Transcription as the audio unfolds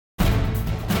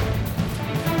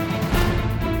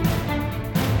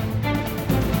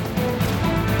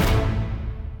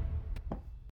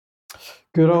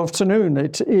Good afternoon.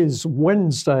 It is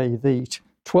Wednesday, the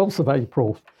 12th of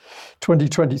April,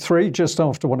 2023, just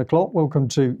after 1 o'clock. Welcome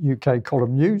to UK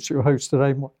Column News. Your host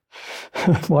today,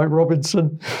 Mike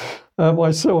Robinson,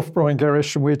 myself, Brian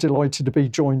Gerrish, and we're delighted to be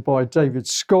joined by David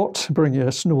Scott, bringing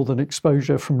us Northern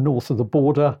Exposure from north of the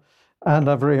border, and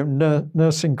our very own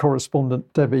nursing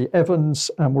correspondent, Debi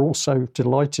Evans. And we're also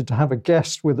delighted to have a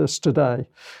guest with us today.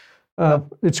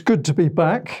 It's good to be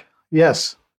back.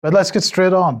 Yes. But let's get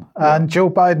straight on. And Joe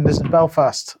Biden is in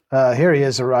Belfast. Here he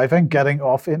is arriving, getting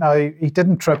off. Now, he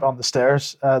didn't trip on the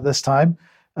stairs this time,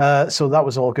 so that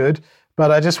was all good. But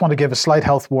I just want to give a slight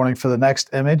health warning for the next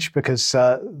image, because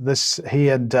he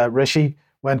and Rishi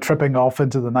went tripping off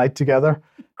into the night together.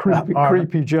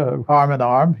 Creepy Joe. Arm in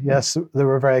arm. Yes, they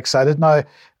were very excited. Now,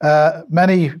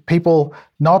 many people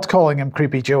not calling him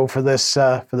Creepy Joe for this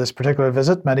particular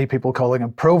visit. Many people calling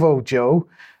him Provo Joe.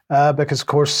 Because, of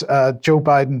course, Joe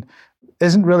Biden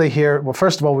isn't really here. Well,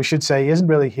 first of all, we should say he isn't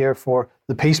really here for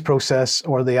the peace process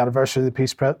or the anniversary of the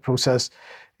peace process.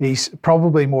 He's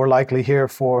probably more likely here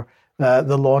for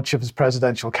the launch of his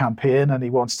presidential campaign, and he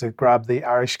wants to grab the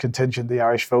Irish contingent, the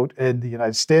Irish vote in the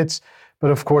United States.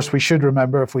 But, of course, we should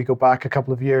remember, if we go back a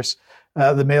couple of years,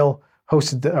 the Mail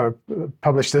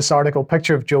published this article,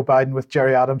 picture of Joe Biden with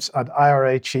Gerry Adams, an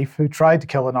IRA chief who tried to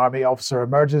kill an army officer,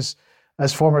 emerges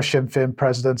as former Sinn Féin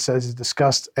president says he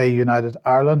discussed a united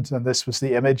Ireland, and this was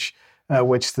the image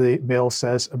which the Mail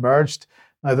says emerged.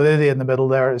 Now, the lady in the middle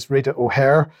there is Rita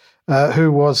O'Hare,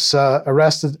 who was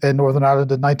arrested in Northern Ireland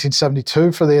in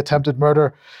 1972 for the attempted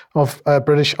murder of a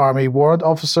British Army warrant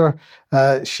officer.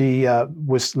 She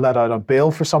was let out on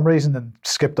bail for some reason and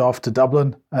skipped off to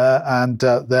Dublin, and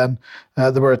then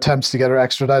there were attempts to get her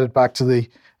extradited back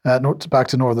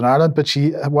to Northern Ireland, but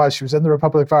while she was in the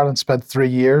Republic of Ireland, spent 3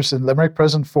 years in Limerick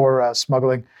prison for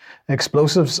smuggling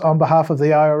explosives on behalf of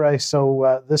the IRA.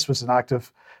 So this was an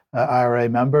active IRA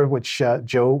member, which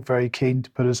Joe very keen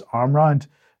to put his arm around.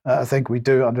 I think we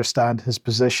do understand his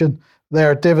position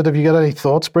there. David, have you got any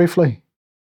thoughts briefly?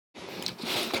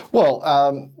 Well,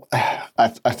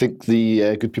 I think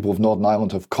the good people of Northern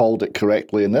Ireland have called it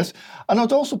correctly in this. And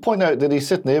I'd also point out that he's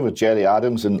sitting there with Gerry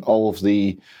Adams and all of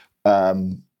the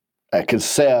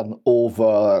concern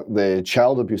over the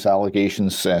child abuse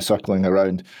allegations circling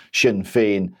around Sinn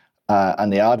Féin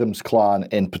and the Adams clan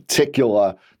in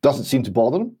particular doesn't seem to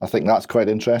bother him. I think that's quite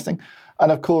interesting. And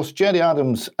of course, Gerry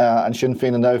Adams and Sinn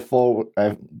Féin are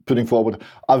now putting forward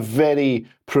a very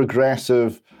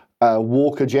progressive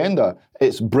woke agenda.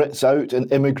 It's Brits out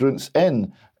and immigrants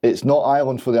in. It's not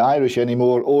Ireland for the Irish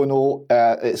anymore. Oh no,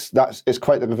 it's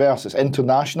quite the reverse. It's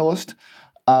internationalist.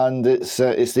 And it's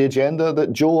the agenda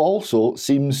that Joe also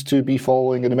seems to be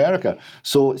following in America.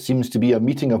 So it seems to be a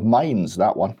meeting of minds,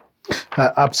 that one.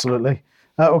 Absolutely.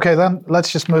 Okay, then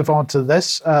let's just move on to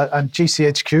this. And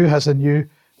GCHQ has a new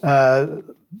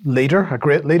leader, a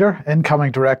great leader.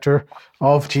 Incoming director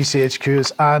of GCHQ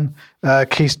is Anne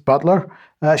Keast Butler.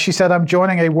 She said, "I'm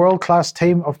joining a world-class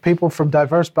team of people from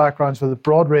diverse backgrounds with a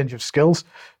broad range of skills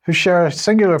who share a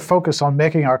singular focus on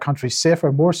making our country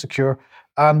safer, more secure,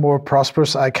 and more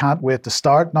prosperous. I can't wait to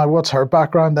start." Now, what's her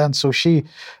background then? So she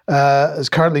is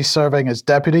currently serving as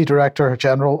Deputy Director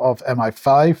General of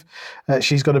MI5.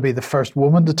 She's going to be the first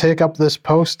woman to take up this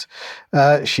post.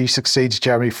 She succeeds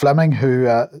Jeremy Fleming,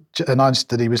 who announced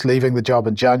that he was leaving the job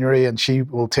in January, and she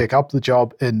will take up the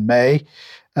job in May.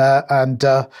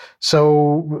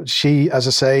 So she, as I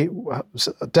say, was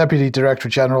Deputy Director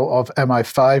General of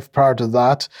MI5. Prior to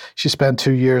that, she spent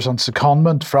 2 years on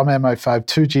secondment from MI5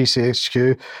 to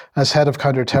GCHQ as Head of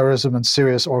Counterterrorism and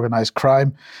Serious Organised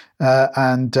Crime.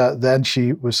 And then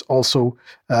she was also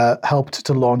helped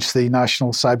to launch the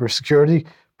National Cybersecurity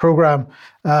Programme.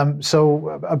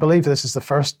 So I believe this is the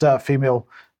first female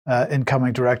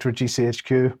incoming director at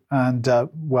GCHQ. And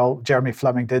Jeremy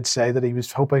Fleming did say that he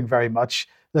was hoping very much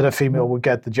that a female would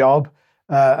get the job,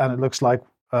 and it looks like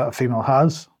a female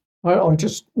has. I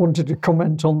just wanted to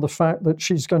comment on the fact that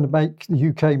she's going to make the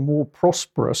UK more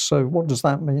prosperous. So what does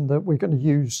that mean? That we're going to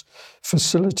use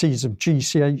facilities of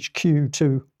GCHQ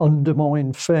to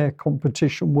undermine fair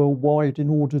competition worldwide in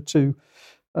order to,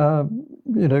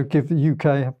 give the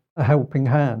UK a helping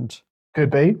hand? Could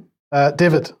be.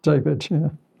 David, yeah.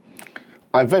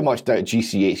 I very much doubt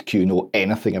GCHQ know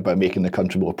anything about making the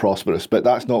country more prosperous, but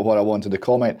that's not what I wanted to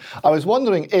comment. I was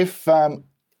wondering if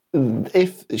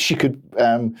she could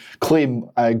claim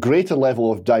a greater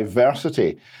level of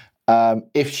diversity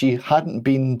if she hadn't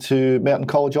been to Merton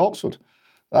College, Oxford.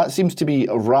 That seems to be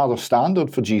rather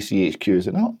standard for GCHQ, is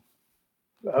it not?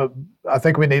 I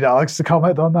think we need Alex to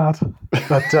comment on that.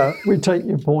 But we take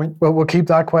your point. Well, we'll keep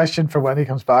that question for when he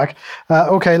comes back.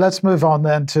 Okay, let's move on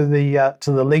then to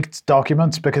the leaked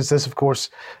documents, because this, of course,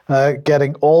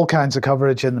 getting all kinds of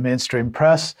coverage in the mainstream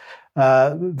press.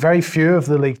 Very few of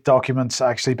the leaked documents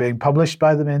actually being published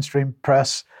by the mainstream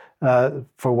press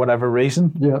for whatever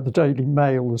reason. Yeah, the Daily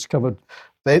Mail has covered.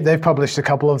 They've published a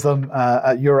couple of them.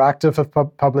 Euractiv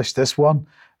have published this one.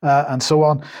 And so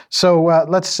on. So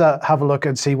let's have a look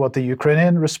and see what the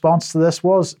Ukrainian response to this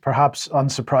was. Perhaps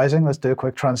unsurprising. Let's do a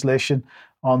quick translation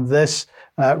on this.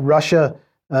 Russia,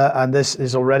 and this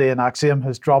is already an axiom,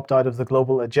 has dropped out of the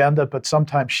global agenda, but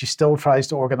sometimes she still tries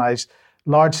to organize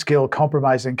large-scale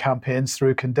compromising campaigns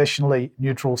through conditionally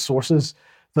neutral sources.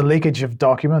 The leakage of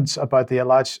documents about the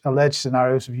alleged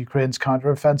scenarios of Ukraine's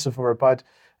counteroffensive or about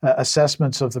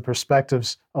assessments of the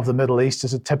perspectives of the Middle East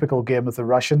is a typical game of the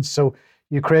Russians. So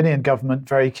Ukrainian government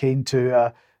very keen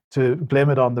to blame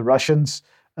it on the Russians.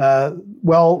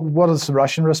 Well, what has the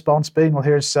Russian response been? Well,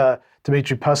 here's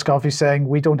Dmitry Peskov. He's saying,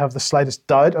 we don't have the slightest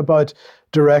doubt about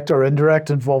direct or indirect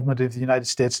involvement of the United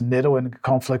States and NATO in a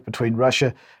conflict between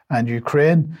Russia and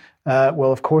Ukraine.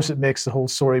 Well, of course, it makes the whole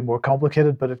story more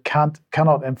complicated, but it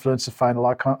cannot influence the final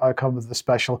outcome of the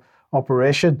special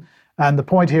operation. And the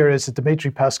point here is that Dmitry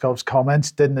Peskov's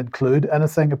comments didn't include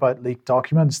anything about leaked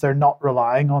documents. They're not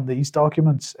relying on these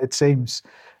documents, it seems,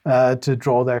 to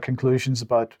draw their conclusions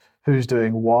about who's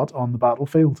doing what on the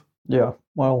battlefield. Yeah,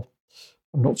 well,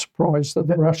 I'm not surprised that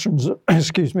the Russians,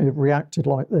 have reacted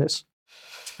like this.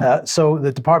 So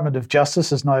the Department of Justice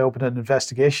has now opened an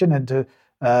investigation into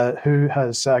who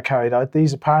has carried out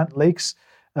these apparent leaks.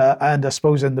 And I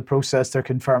suppose in the process, they're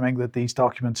confirming that these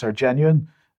documents are genuine.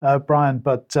 Brian,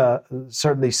 but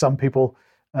certainly some people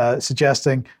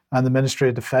suggesting, and the Ministry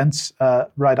of Defence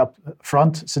right up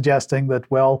front suggesting that,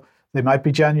 well, they might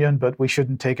be genuine, but we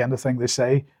shouldn't take anything they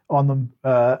say on them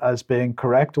as being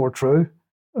correct or true.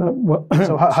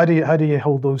 So how do you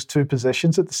hold those two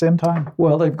positions at the same time?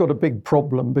 Well, they've got a big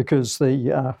problem because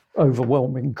the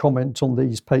overwhelming comment on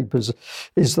these papers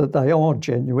is that they are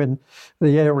genuine.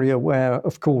 The area where,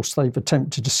 of course, they've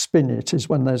attempted to spin it is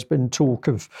when there's been talk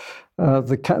of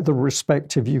the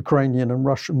respective Ukrainian and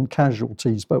Russian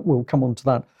casualties, but we'll come on to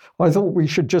that. I thought we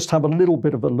should just have a little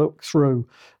bit of a look through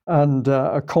and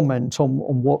a comment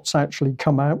on what's actually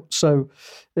come out. So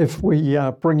if we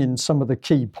bring in some of the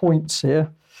key points here,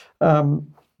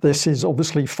 this is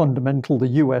obviously fundamental. The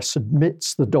US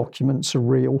admits the documents are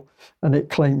real, and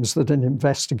it claims that an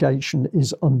investigation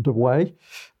is underway,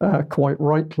 quite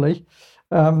rightly.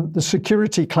 The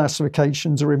security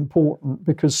classifications are important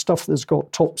because stuff that's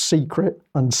got top secret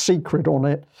and secret on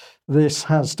it, this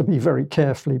has to be very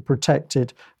carefully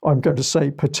protected. I'm going to say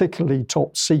particularly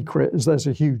top secret, as there's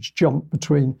a huge jump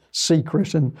between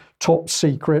secret and top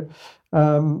secret.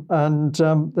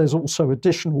 There's also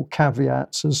additional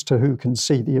caveats as to who can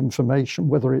see the information,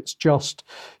 whether it's just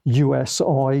US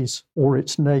eyes or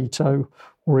it's NATO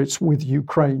or it's with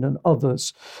Ukraine and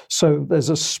others. So there's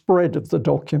a spread of the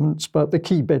documents, but the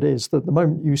key bit is that the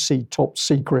moment you see top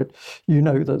secret, you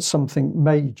know that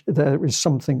there is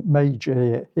something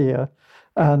major here.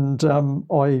 And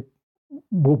I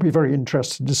will be very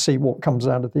interested to see what comes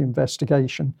out of the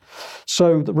investigation.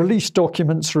 So the released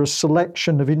documents are a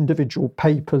selection of individual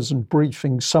papers and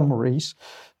briefing summaries.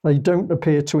 They don't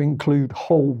appear to include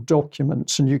whole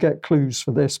documents, and you get clues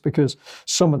for this because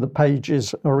some of the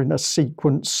pages are in a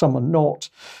sequence, some are not,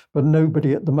 but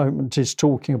nobody at the moment is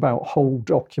talking about whole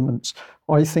documents.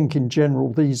 I think in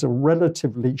general these are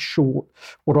relatively short,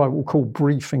 what I will call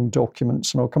briefing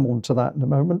documents, and I'll come on to that in a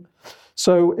moment.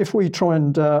 So if we try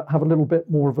and have a little bit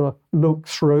more of a look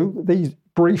through, these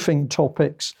briefing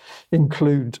topics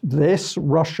include this: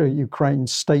 Russia-Ukraine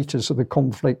status of the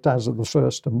conflict as of the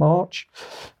 1st of March.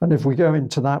 And if we go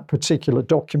into that particular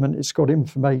document, it's got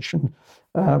information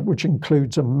which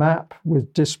includes a map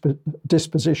with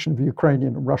disposition of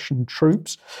Ukrainian and Russian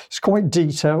troops. It's quite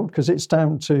detailed because it's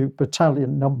down to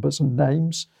battalion numbers and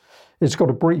names. It's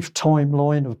got a brief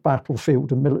timeline of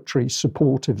battlefield and military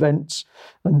support events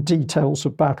and details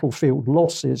of battlefield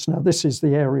losses. Now, this is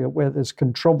the area where there's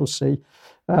controversy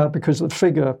because the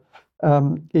figure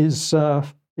is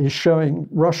showing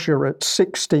Russia at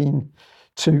 16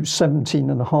 to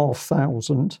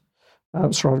 17,500.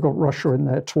 Sorry, I've got Russia in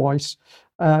there twice.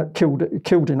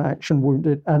 Killed in action,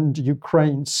 wounded, and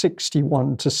Ukraine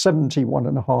 61 to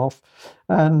 71.5.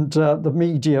 And the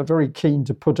media are very keen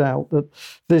to put out that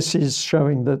this is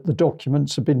showing that the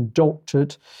documents have been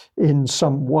doctored in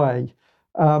some way.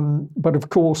 But of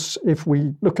course, if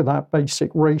we look at that basic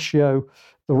ratio,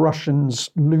 the Russians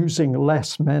losing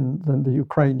less men than the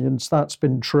Ukrainians, that's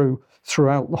been true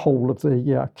throughout the whole of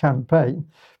the campaign.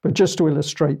 But just to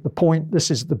illustrate the point, this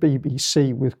is the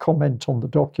BBC with comment on the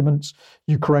documents.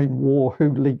 Ukraine war,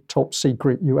 who leaked top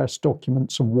secret US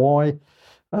documents and why?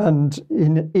 And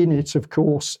in it, of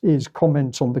course, is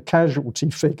comment on the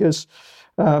casualty figures.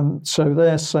 So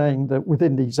they're saying that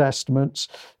within these estimates,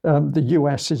 the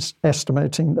US is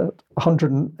estimating that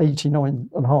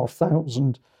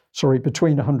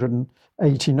between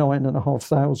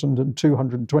 189,500 and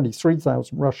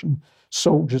 223,000 Russian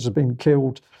soldiers have been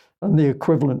killed. And the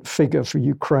equivalent figure for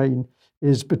Ukraine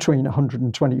is between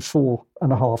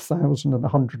 124,500 and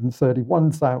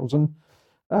 131,000.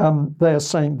 They're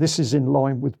saying this is in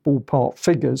line with ballpark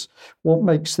figures. What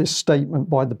makes this statement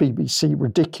by the BBC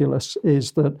ridiculous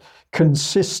is that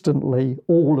consistently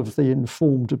all of the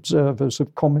informed observers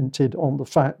have commented on the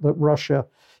fact that Russia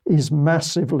is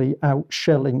massively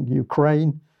outshelling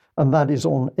Ukraine, and that is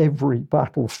on every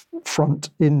battlefront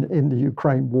in the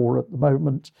Ukraine war at the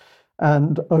moment.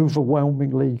 And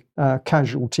overwhelmingly,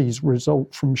 casualties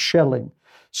result from shelling.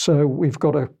 So we've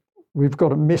got a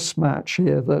mismatch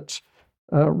here that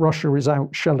Russia is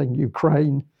outshelling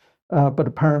Ukraine, but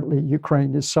apparently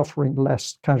Ukraine is suffering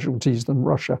less casualties than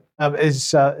Russia. Is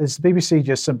the BBC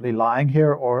just simply lying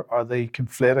here, or are they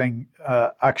conflating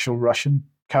actual Russian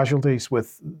casualties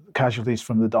with casualties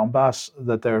from the Donbass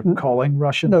that they're calling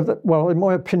Russian? No, well, in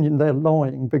my opinion, they're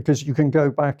lying, because you can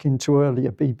go back into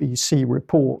earlier BBC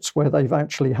reports where they've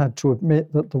actually had to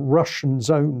admit that the Russians'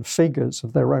 own figures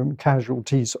of their own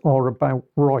casualties are about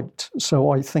right.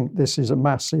 So I think this is a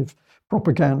massive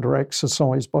propaganda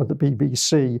exercise by the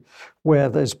BBC, where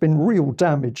there's been real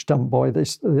damage done by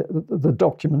the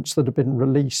documents that have been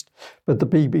released, but the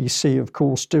BBC, of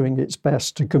course, doing its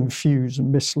best to confuse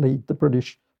and mislead the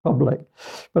British public.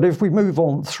 But if we move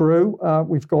on through,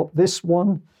 we've got this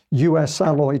one, US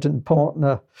allied and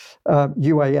partner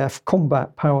UAF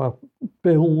combat power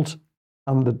build,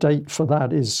 and the date for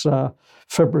that is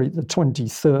February the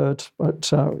 23rd,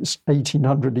 but it's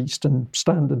 1800 Eastern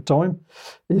Standard Time,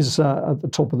 is at the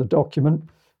top of the document.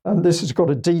 And this has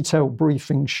got a detailed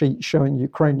briefing sheet showing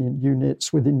Ukrainian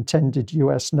units with intended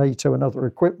US, NATO and other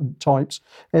equipment types,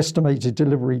 estimated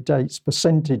delivery dates,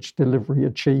 percentage delivery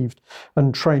achieved,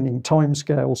 and training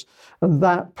timescales. And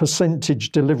that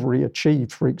percentage delivery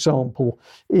achieved, for example,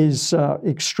 is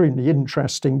extremely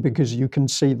interesting, because you can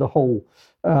see the whole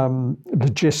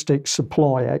logistics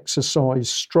supply exercise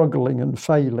struggling and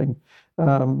failing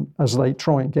as they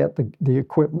try and get the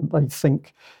equipment they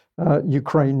think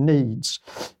Ukraine needs.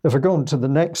 If I go on to the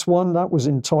next one, that was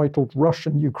entitled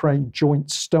Russian-Ukraine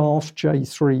Joint Staff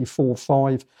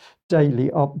J345 Daily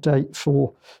Update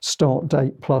for Start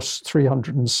Date plus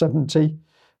 370.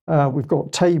 We've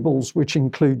got tables which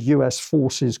include US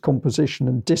forces composition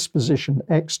and disposition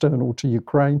external to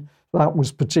Ukraine. That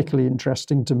was particularly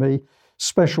interesting to me.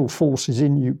 Special forces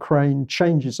in Ukraine,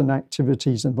 changes and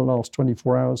activities in the last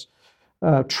 24 hours,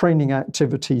 training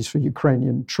activities for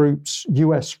Ukrainian troops,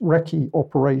 US recce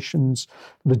operations,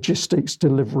 logistics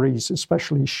deliveries,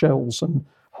 especially shells and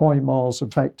HIMARS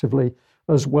effectively,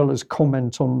 as well as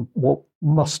comment on what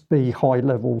must be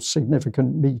high-level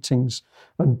significant meetings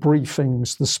and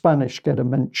briefings. The Spanish get a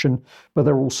mention, but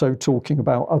they're also talking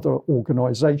about other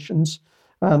organisations.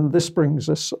 And this brings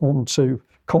us on to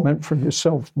comment from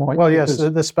yourself, Mike. Well, yes,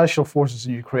 the special forces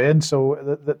in Ukraine.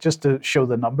 So just to show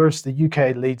the numbers, the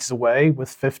UK leads the way with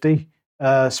 50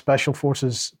 special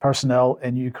forces personnel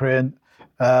in Ukraine.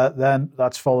 Then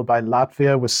that's followed by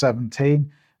Latvia with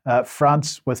 17,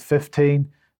 France with 15,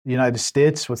 the United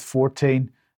States with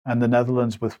 14, and the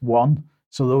Netherlands with 1.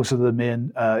 So those are the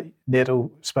main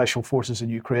NATO special forces in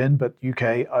Ukraine, but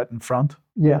UK out in front.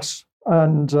 Yes.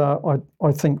 And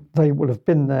I think they will have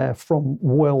been there from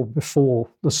well before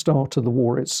the start of the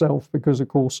war itself, because, of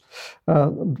course,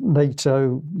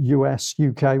 NATO, US,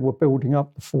 UK were building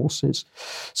up the forces.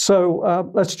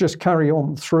 So let's just carry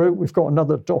on through. We've got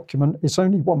another document. It's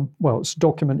only this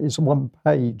document is one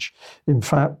page. In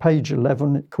fact, page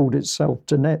 11, it called itself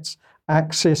Donetsk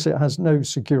Axis. It has no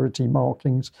security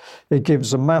markings. It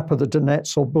gives a map of the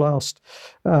Donetsk Oblast,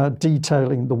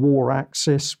 detailing the war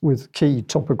axis with key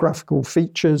topographical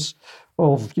features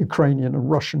of Ukrainian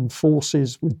and Russian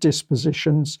forces with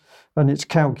dispositions, and it's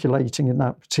calculating in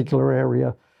that particular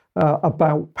area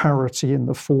about parity in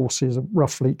the forces of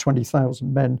roughly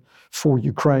 20,000 men for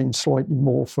Ukraine, slightly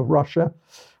more for Russia.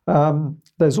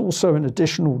 There's also an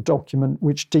additional document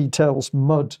which details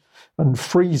mud and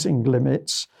freezing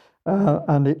limits,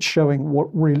 and it's showing what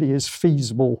really is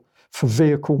feasible for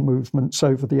vehicle movements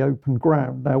over the open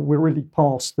ground. Now, we're really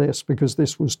past this because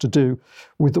this was to do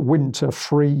with the winter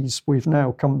freeze. We've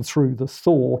now come through the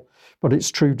thaw, but it's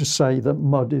true to say that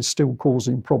mud is still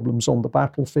causing problems on the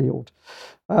battlefield.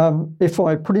 If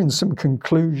I put in some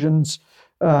conclusions,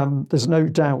 there's no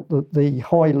doubt that the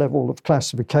high level of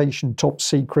classification, top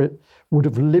secret, would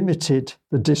have limited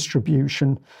the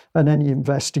distribution, and any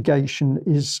investigation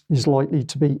is likely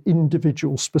to be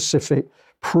individual specific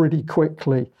pretty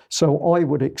quickly. So I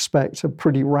would expect a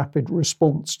pretty rapid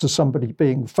response to somebody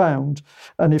being found.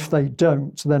 And if they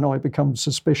don't, then I become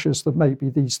suspicious that maybe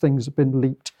these things have been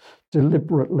leaked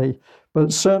deliberately.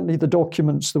 But certainly the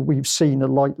documents that we've seen are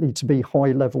likely to be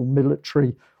high-level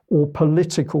military or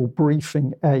political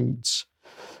briefing aids.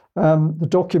 The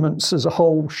documents as a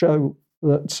whole show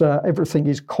that everything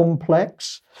is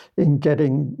complex in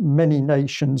getting many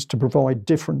nations to provide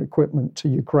different equipment to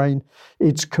Ukraine.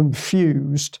 It's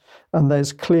confused, and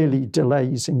there's clearly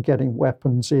delays in getting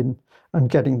weapons in and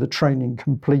getting the training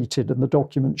completed, and the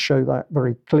documents show that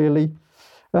very clearly.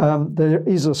 There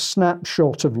is a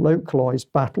snapshot of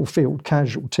localized battlefield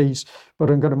casualties,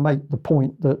 but I'm going to make the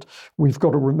point that we've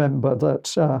got to remember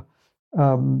that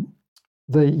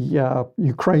the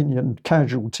Ukrainian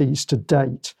casualties to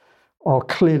date are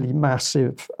clearly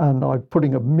massive, and I'm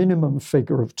putting a minimum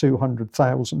figure of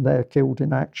 200,000 there killed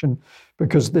in action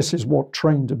because this is what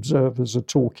trained observers are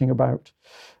talking about.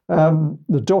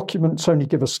 The documents only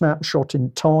give a snapshot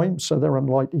in time, so they're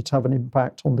unlikely to have an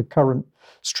impact on the current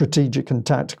strategic and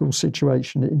tactical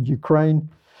situation in Ukraine.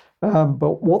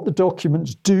 But what the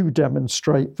documents do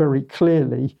demonstrate very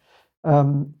clearly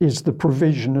is the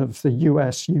provision of the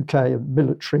US, UK, and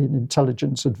military and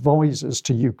intelligence advisors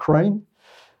to Ukraine,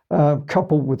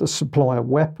 coupled with the supply of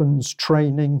weapons,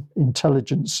 training,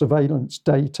 intelligence, surveillance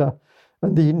data,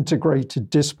 and the integrated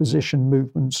disposition,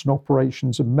 movements, and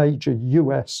operations of major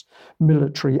US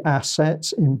military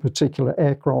assets, in particular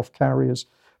aircraft carriers,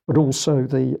 but also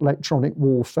the electronic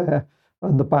warfare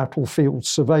and the battlefield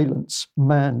surveillance,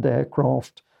 manned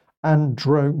aircraft, and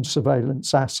drone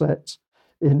surveillance assets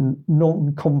in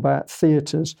non-combat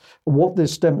theatres. And what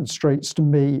this demonstrates to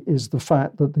me is the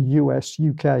fact that the US,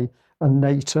 UK, and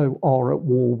NATO are at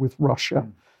war with Russia.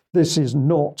 This is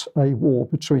not a war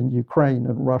between Ukraine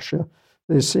and Russia.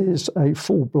 This is a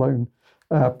full-blown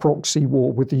proxy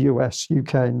war with the US,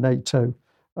 UK, and NATO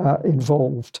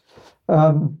involved.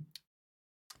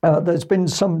 There's been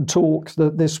some talk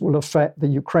that this will affect the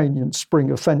Ukrainian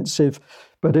spring offensive,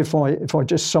 but if I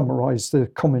just summarise the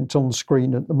comment on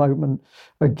screen at the moment,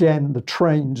 again, the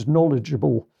trained,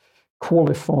 knowledgeable,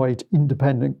 qualified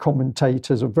independent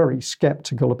commentators are very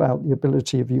sceptical about the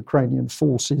ability of Ukrainian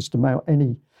forces to mount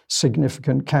any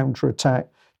significant counterattack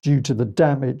due to the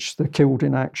damage, the killed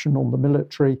in action on the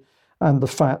military, and the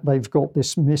fact they've got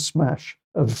this mismatch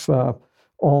of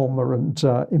armour and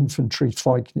infantry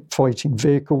fighting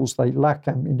vehicles. They lack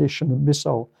ammunition and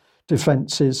missile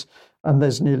defences, and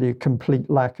there's nearly a complete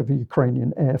lack of a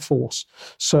Ukrainian air force.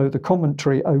 So the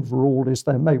commentary overall is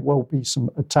there may well be some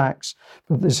attacks,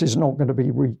 but this is not going to be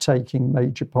retaking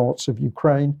major parts of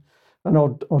Ukraine. And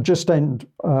I'll just end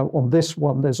on this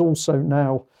one. There's also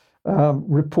now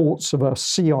reports of a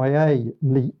CIA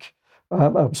leak.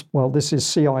 Well, this is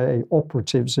CIA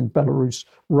operatives in Belarus,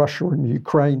 Russia, and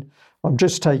Ukraine. I'm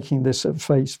just taking this at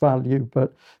face value,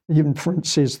 but the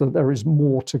inference is that there is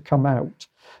more to come out.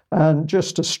 And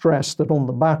just to stress that on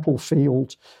the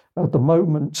battlefield, at the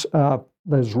moment,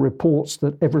 there's reports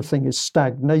that everything is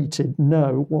stagnated.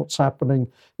 No, what's happening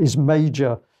is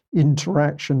major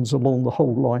interactions along the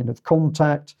whole line of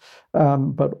contact.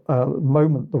 But at the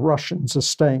moment, the Russians are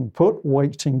staying put,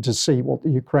 waiting to see what the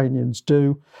Ukrainians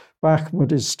do.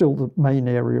 Bakhmut is still the main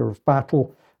area of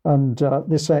battle. And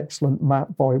this excellent map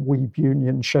by Weeb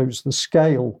Union shows the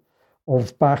scale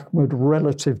of Bakhmut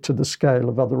relative to the scale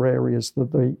of other areas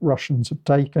that the Russians have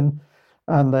taken.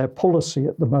 And their policy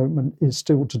at the moment is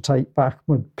still to take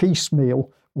Bakhmut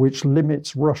piecemeal, which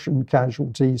limits Russian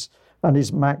casualties and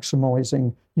is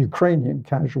maximising Ukrainian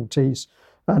casualties.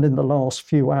 And in the last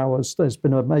few hours, there's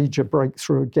been a major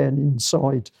breakthrough again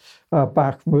inside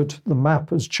Bakhmut. The map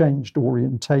has changed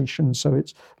orientation, so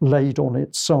it's laid on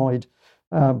its side.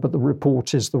 But the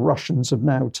report is the Russians have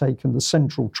now taken the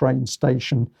central train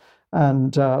station,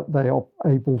 and they are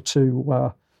able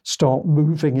to start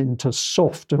moving into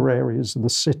softer areas of the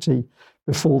city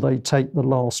before they take the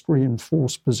last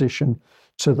reinforced position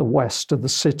to the west of the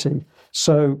city.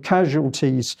 So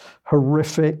casualties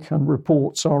horrific, and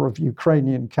reports are of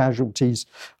Ukrainian casualties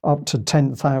up to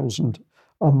 10,000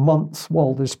 a month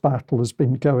while this battle has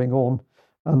been going on.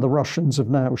 And the Russians have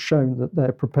now shown that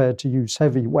they're prepared to use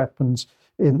heavy weapons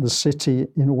in the city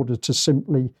in order to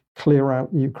simply clear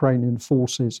out the Ukrainian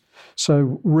forces.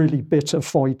 So really bitter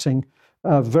fighting,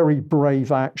 very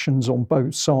brave actions on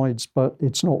both sides, but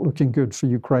it's not looking good for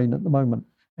Ukraine at the moment.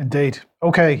 Indeed.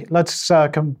 Okay, let's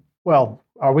come. Well,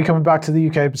 are we coming back to the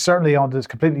UK? But certainly on this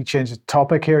completely changed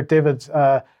topic here. David,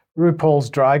 RuPaul's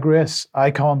Drag Race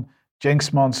icon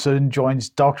Jinx Monsoon joins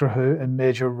Doctor Who in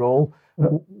major role.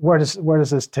 Where does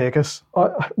this take us?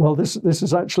 Well, this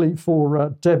is actually for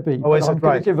Debi. Oh, is it? I'm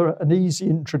going to give her an easy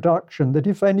introduction that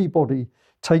if anybody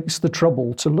takes the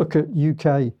trouble to look at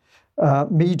UK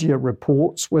media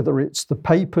reports, whether it's the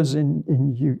papers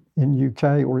in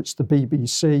UK or it's the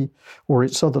BBC or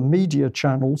it's other media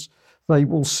channels, they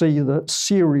will see that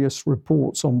serious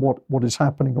reports on what is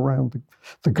happening around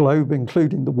the globe,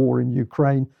 including the war in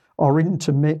Ukraine, are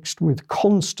intermixed with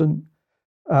constant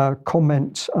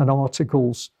comment and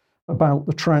articles about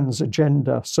the trans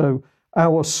agenda. So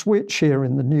our switch here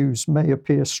in the news may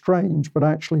appear strange, but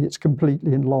actually it's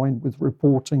completely in line with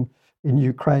reporting in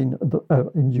Ukraine,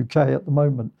 in UK at the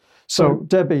moment. So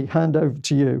Debi, hand over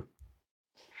to you.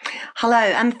 Hello,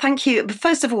 and thank you.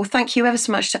 First of all, thank you ever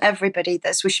so much to everybody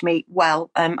that's wished me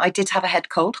well. I did have a head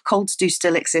cold. Colds do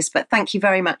still exist, but thank you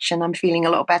very much, and I'm feeling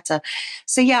a lot better.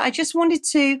 So yeah, I just wanted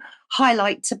to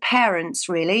highlight to parents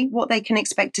really what they can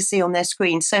expect to see on their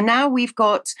screen. So now we've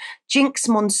got Jinx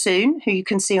Monsoon, who you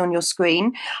can see on your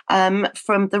screen,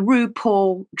 from the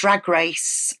RuPaul Drag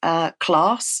Race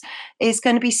class, is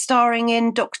going to be starring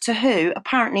in Doctor Who,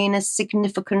 apparently in a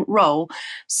significant role.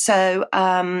 So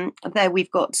there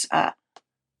we've got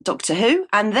Doctor Who,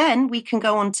 and then we can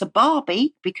go on to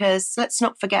Barbie, because let's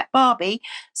not forget Barbie.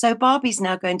 So Barbie's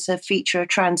now going to feature a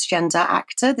transgender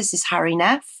actor. This is Harry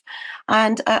Neff,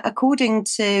 and according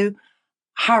to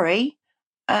Harry,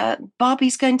 Barbie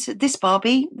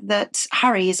that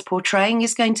Harry is portraying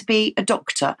is going to be a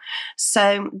doctor.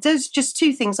 So there's just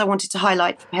two things I wanted to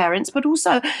highlight for parents, but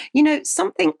also,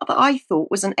 something that I thought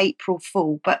was an April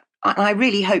Fool, but I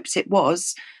really hoped it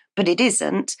was, but it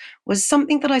isn't, was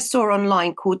something that I saw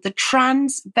online called the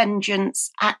Trans Vengeance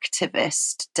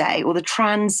Activist Day, or the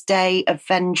Trans Day of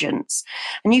Vengeance.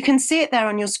 And you can see it there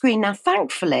on your screen. Now,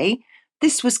 thankfully,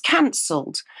 this was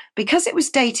cancelled because it was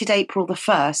dated April the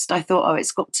 1st. I thought,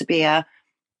 it's got to be an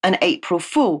April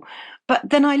Fool. But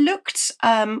then I looked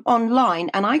online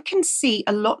and I can see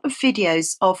a lot of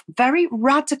videos of very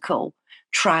radical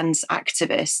trans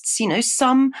activists,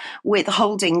 some with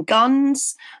holding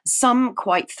guns, some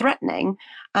quite threatening.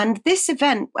 And this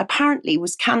event apparently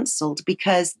was cancelled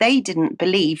because they didn't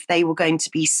believe they were going to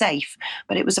be safe.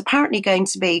 But it was apparently going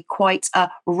to be quite a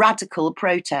radical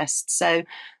protest, so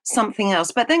something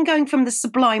else. But then going from the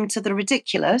sublime to the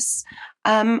ridiculous,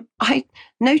 I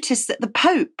noticed that the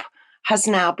Pope has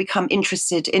now become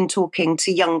interested in talking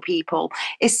to young people,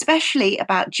 especially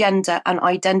about gender and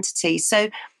identity. So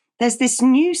there's this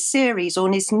new series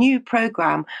on his new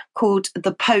program called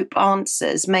The Pope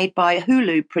Answers, made by a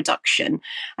Hulu production.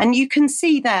 And you can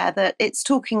see there that it's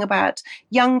talking about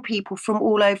young people from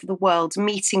all over the world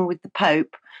meeting with the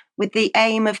Pope with the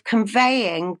aim of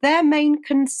conveying their main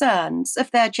concerns of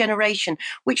their generation,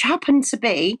 which happen to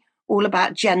be all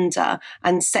about gender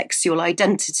and sexual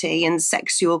identity and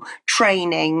sexual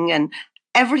training and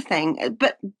everything.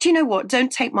 But do you know what?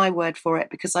 Don't take my word for it,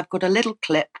 because I've got a little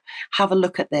clip. Have a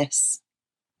look at this.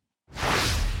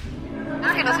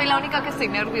 Creo que no soy la única que estoy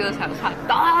nerviosa. O sea,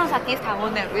 todos aquí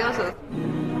estamos nerviosos.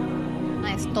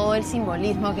 Es todo el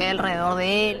simbolismo que hay alrededor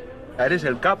de él. Eres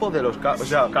el capo de los capos. O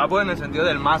sea, capo en el sentido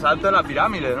del más alto de la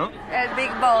pirámide, ¿no? El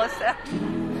Big Boss.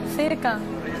 Cerca.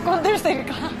 ¿Cuánto es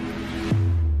cerca?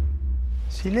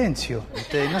 Silencio.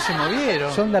 Ustedes no se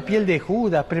movieron. Son la piel de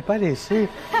Judas, prepárese.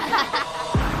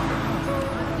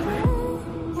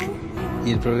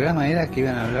 Y el programa era que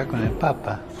iban a hablar con el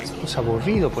Papa. Es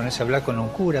aburrido ponerse a hablar con un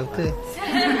cura, usted.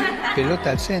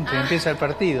 Pelota al centro, empieza el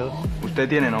partido. ¿Usted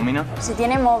tiene nómina? Si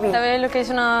tiene móvil. ¿Sabes lo que es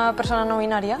una persona no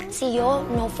binaria? Si yo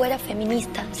no fuera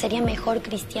feminista, ¿sería mejor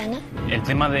cristiana? El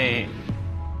tema de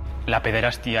la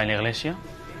pederastia en la iglesia.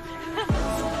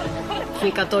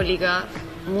 Fui católica,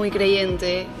 muy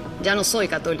creyente. Ya no soy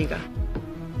católica.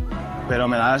 Pero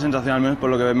me da la sensación, al menos por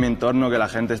lo que ve en mi entorno, que la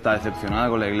gente está decepcionada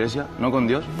con la iglesia, no con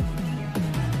Dios.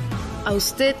 ¿A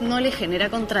usted no le genera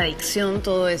contradicción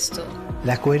todo esto?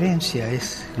 La coherencia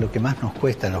es lo que más nos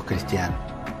cuesta a los cristianos.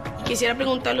 Quisiera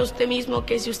preguntarle a usted mismo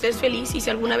que si usted es feliz y si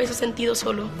alguna vez se ha sentido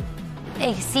solo.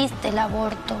 Existe el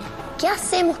aborto. ¿Qué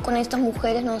hacemos con estas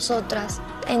mujeres nosotras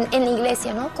en la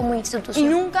iglesia, ¿no? Como institución? Y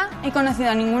nunca he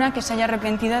conocido a ninguna que se haya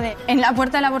arrepentido de en la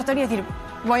puerta del abortorio decir,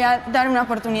 voy a dar una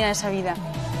oportunidad a esa vida.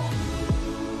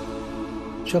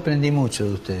 Yo aprendí mucho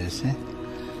de ustedes, ¿eh?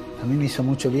 A mí me hizo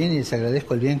mucho bien y les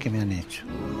agradezco el bien que me han hecho.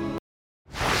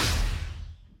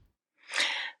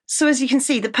 So as you can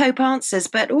see, the Pope answers,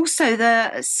 but also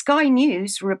the Sky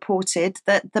News reported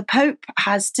that the Pope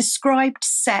has described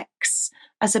sex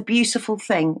as a beautiful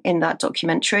thing in that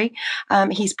documentary.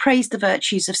 He's praised the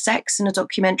virtues of sex in a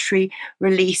documentary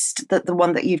released, the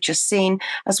one that you've just seen,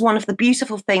 as one of the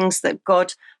beautiful things that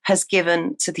God has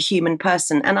given to the human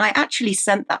person. And I actually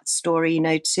sent that story,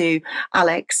 to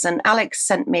Alex, and Alex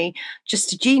sent me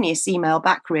just a genius email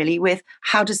back, really, with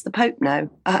how does the Pope know?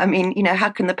 How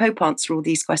can the Pope answer all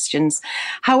these questions?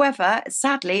 However,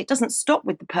 sadly, it doesn't stop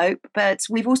with the Pope, but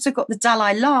we've also got the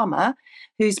Dalai Lama,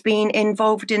 who's been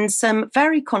involved in some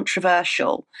very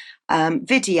controversial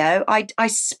video. I'm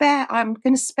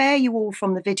going to spare you all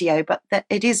from the video, but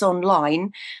it is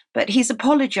online. But he's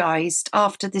apologised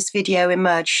after this video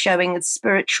emerged, showing a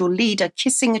spiritual leader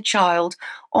kissing a child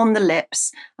on the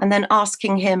lips and then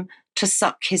asking him to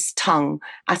suck his tongue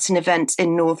at an event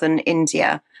in northern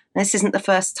India. This isn't the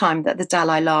first time that the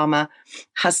Dalai Lama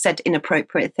has said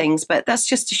inappropriate things, but that's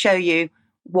just to show you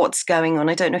what's going on.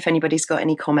 I don't know if anybody's got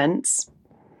any comments.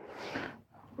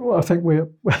 Well, I think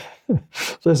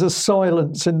there's a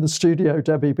silence in the studio,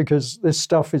 Debbie, because this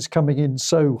stuff is coming in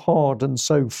so hard and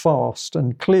so fast,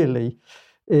 and clearly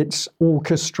it's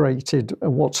orchestrated.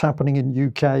 What's happening in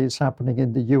UK is happening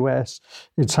in the US,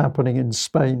 it's happening in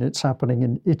Spain, it's happening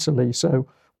in Italy. So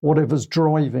whatever's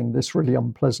driving this really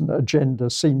unpleasant agenda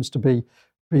seems to be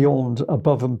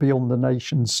above and beyond the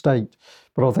nation state.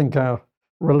 But I think our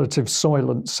relative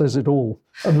silence says it all.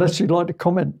 Unless you'd like to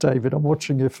comment, David, I'm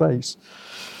watching your face.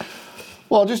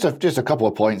 Well, just a couple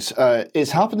of points.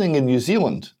 It's happening in New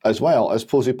Zealand as well, as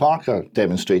Posey Parker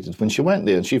demonstrated when she went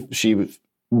there, and she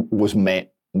was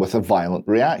met with a violent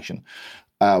reaction.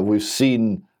 We've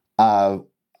seen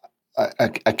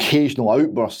occasional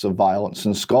outbursts of violence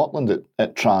in Scotland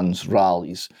at trans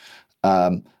rallies.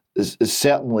 Is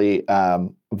certainly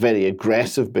very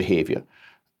aggressive behaviour.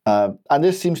 And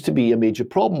this seems to be a major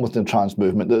problem within the trans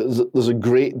movement. There's a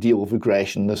great deal of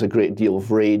aggression, there's a great deal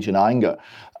of rage and anger,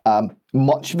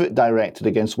 much of it directed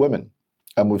against women.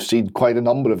 And we've seen quite a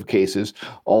number of cases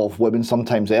of women,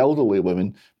 sometimes elderly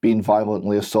women, being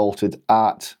violently assaulted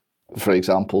at, for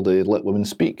example, the Let Women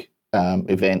Speak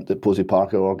event that Posey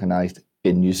Parker organised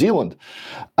in New Zealand.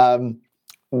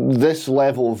 This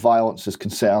level of violence is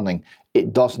concerning.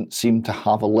 It doesn't seem to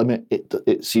have a limit.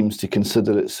 It seems to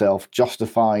consider itself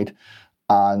justified,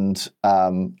 and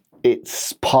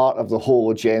it's part of the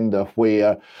whole agenda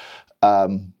where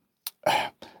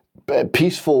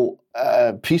peaceful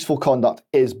conduct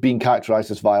is being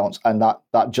characterised as violence, and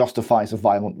that justifies a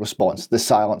violent response. The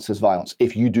silence is violence.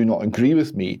 If you do not agree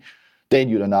with me, then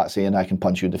you're a Nazi and I can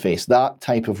punch you in the face. That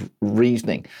type of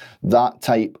reasoning, that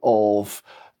type of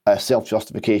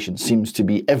self-justification seems to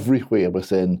be everywhere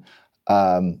within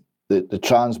the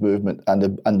trans movement and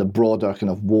the broader kind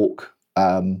of woke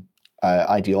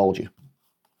ideology.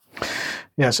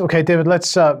 Yes. Okay, David,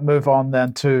 let's move on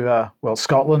then to,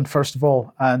 Scotland, first of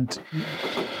all. And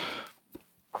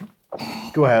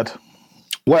go ahead.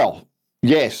 Well,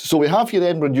 yes. So we have here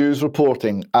Edinburgh News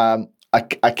reporting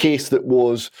a case that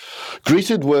was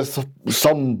greeted with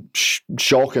some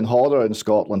shock and horror in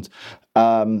Scotland.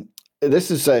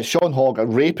 This is Sean Hogg, a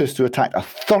rapist who attacked a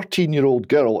 13-year-old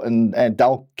girl in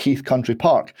Dalkeith Country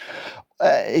Park.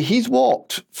 He's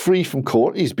walked free from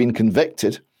court. He's been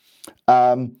convicted,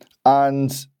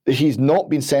 and he's not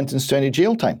been sentenced to any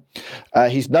jail time.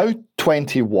 He's now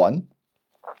 21.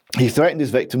 He threatened his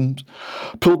victims,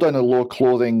 pulled down her lower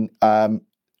clothing,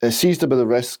 seized her by the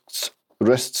wrists,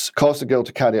 caused the girl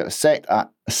to carry out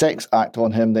a sex act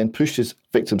on him, then pushed his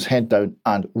victim's head down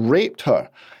and raped her.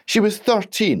 She was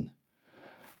 13.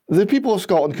 The people of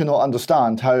Scotland cannot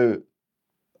understand how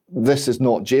this is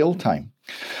not jail time.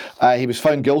 He was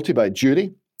found guilty by a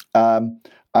jury, and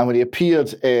when he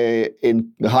appeared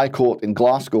in the High Court in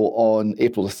Glasgow on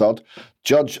April the 3rd,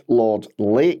 Judge Lord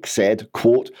Lake said,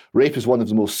 quote, "Rape is one of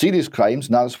the most serious crimes,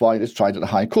 and that's why it is tried at the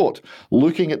High Court.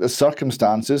 Looking at the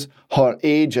circumstances, her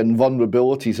age and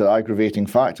vulnerabilities are aggravating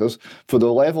factors. For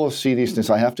the level of seriousness,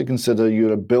 I have to consider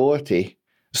your liability,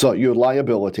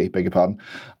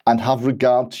 and have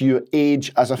regard to your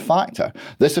age as a factor.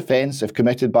 This offence, if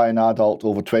committed by an adult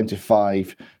over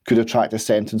 25, could attract a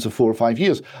sentence of 4 or 5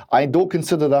 years. I don't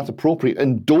consider that appropriate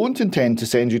and don't intend to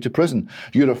send you to prison.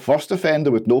 You're a first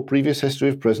offender with no previous history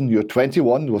of prison. You're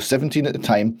 21, you were 17 at the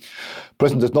time.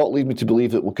 Prison does not lead me to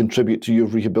believe it will contribute to your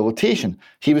rehabilitation."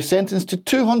 He was sentenced to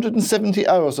 270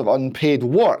 hours of unpaid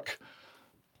work.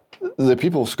 The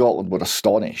people of Scotland were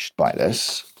astonished by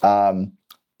this.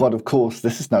 But of course,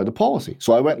 this is now the policy.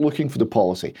 So I went looking for the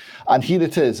policy. And here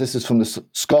it is. This is from the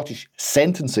Scottish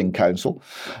Sentencing Council.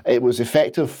 It was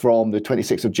effective from the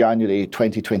 26th of January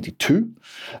 2022.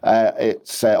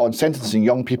 It's on sentencing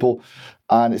young people.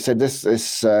 And it said this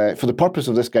is, for the purpose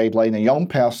of this guideline, a young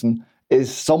person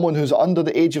is someone who's under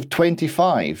the age of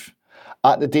 25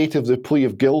 at the date of the plea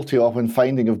of guilty or when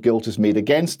finding of guilt is made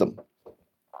against them.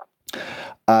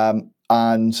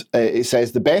 And it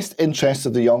says the best interests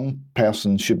of the young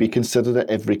person should be considered at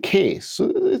every case.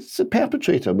 So it's the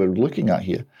perpetrator we're looking at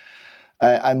here.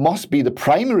 And must be the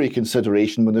primary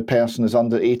consideration when the person is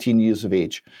under 18 years of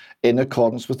age, in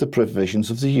accordance with the provisions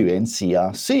of the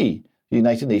UNCRC, the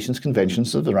United Nations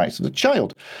Conventions of the Rights of the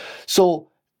Child. So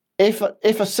if a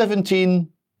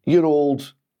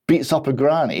 17-year-old beats up a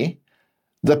granny,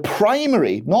 the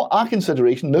primary, not a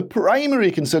consideration, the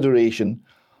primary consideration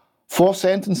for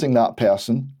sentencing that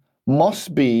person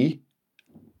must be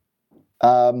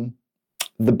the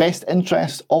best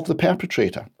interest of the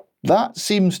perpetrator. That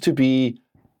seems to be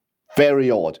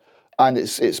very odd, and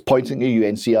it's pointing to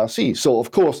UNCRC. So,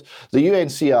 of course, the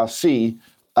UNCRC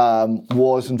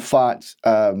was in fact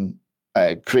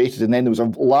created, and then there was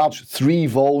a large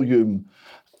 3-volume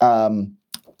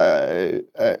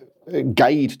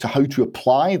guide to how to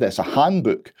apply this, a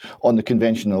handbook on the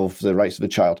Convention of the Rights of the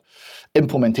Child,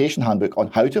 implementation handbook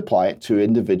on how to apply it to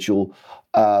individual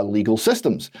legal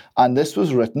systems. And this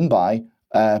was written by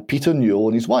Peter Newell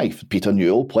and his wife. Peter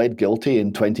Newell pled guilty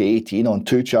in 2018 on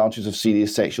 2 charges of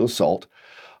serious sexual assault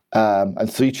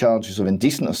and 3 charges of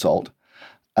indecent assault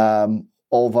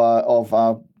of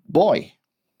a boy,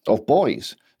 of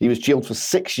boys. He was jailed for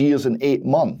 6 years and 8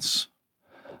 months.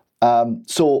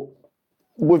 So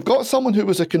we've got someone who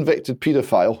was a convicted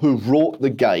paedophile who wrote the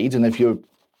guide, and if you're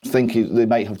thinking they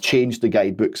might have changed the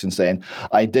guidebook since then,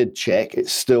 I did check.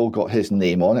 It's still got his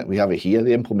name on it. We have it here,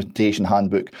 the Implementation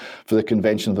Handbook for the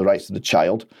Convention of the Rights of the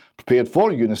Child, prepared for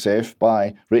UNICEF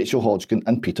by Rachel Hodgkin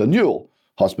and Peter Newell,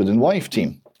 husband and wife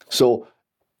team. So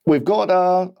we've got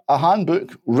a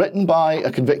handbook written by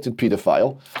a convicted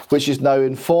paedophile, which is now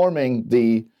informing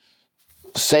the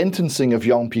sentencing of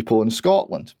young people in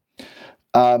Scotland.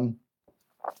 Now,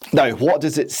 what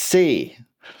does it say?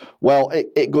 Well,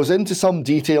 it goes into some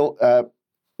detail.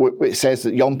 It says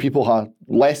that young people are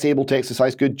less able to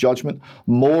exercise good judgment,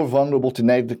 more vulnerable to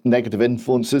negative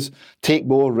influences, take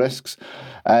more risks,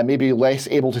 maybe less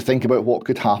able to think about what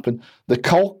could happen. The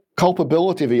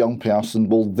culpability of a young person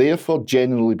will therefore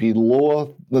generally be lower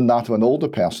than that of an older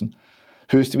person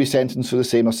who is to be sentenced for the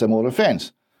same or similar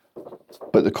offence.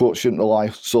 But the court shouldn't rely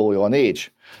solely on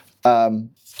age.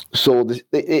 So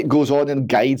it goes on and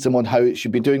guides them on how it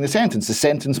should be doing the sentence. The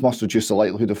sentence must reduce the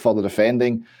likelihood of further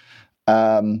offending,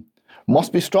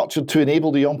 must be structured to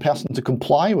enable the young person to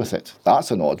comply with it. That's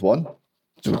an odd one.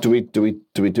 Do we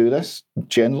do this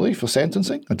generally for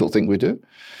sentencing? I don't think we do.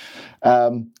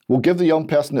 We'll give the young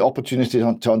person the opportunity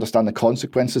to understand the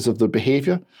consequences of their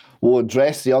behaviour. We'll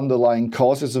address the underlying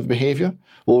causes of behaviour.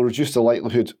 We'll reduce the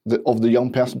likelihood of the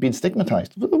young person being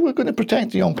stigmatised. We're going to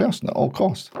protect the young person at all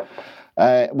costs.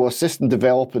 Will assist in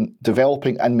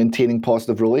developing and maintaining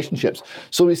positive relationships.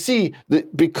 So we see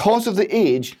that because of the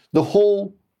age, the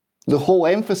whole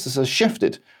emphasis has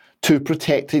shifted to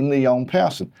protecting the young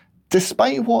person,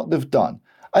 despite what they've done.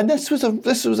 And this was a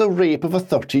rape of a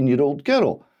 13-year-old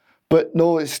girl, but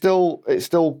no, it's still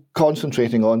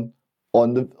concentrating on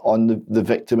the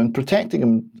victim and protecting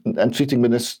him and treating him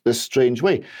in this strange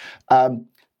way.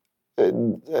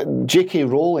 J.K.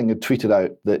 Rowling had tweeted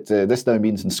out that this now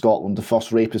means in Scotland the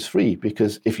first rape is free,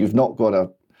 because if you've not got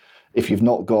a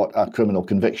criminal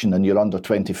conviction and you're under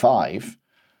 25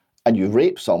 and you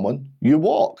rape someone, you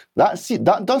walk.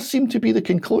 That does seem to be the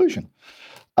conclusion.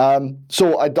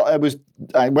 So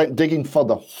I went digging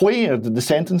further. Where did the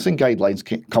sentencing guidelines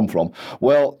come from?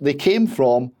 Well, they came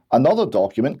from another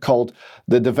document called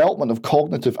The Development of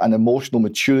Cognitive and Emotional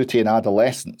Maturity in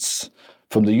Adolescence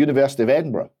from the University of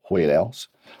Edinburgh. Where else?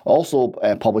 Also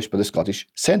published by the Scottish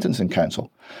Sentencing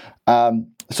Council.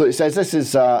 So it says this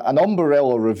is an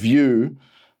umbrella review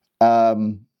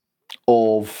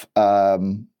of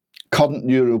current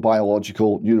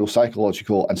neurobiological,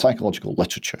 neuropsychological and psychological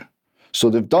literature. So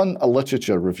they've done a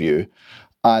literature review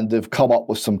and they've come up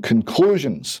with some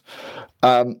conclusions.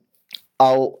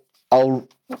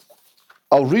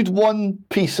 I'll read one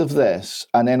piece of this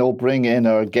and then I'll bring in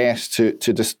our guest to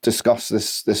discuss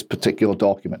this particular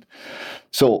document.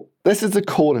 So this is the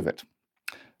core of it.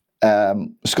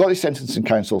 Scottish Sentencing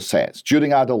Council says,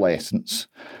 during adolescence,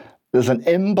 there's an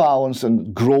imbalance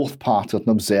and growth pattern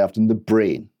observed in the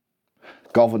brain,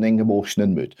 governing emotion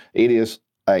and mood. Areas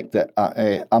like the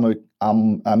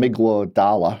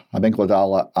amygdala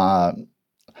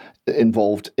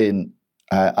involved in,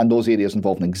 and those areas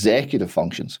involved in executive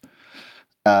functions,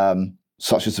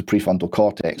 such as the prefrontal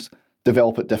cortex,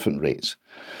 develop at different rates.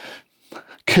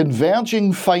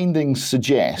 Converging findings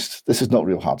suggest, this is not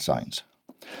real hard science,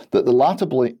 that the latter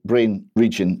brain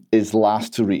region is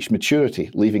last to reach maturity,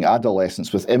 leaving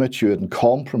adolescents with immature and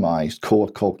compromised core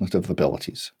cognitive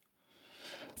abilities.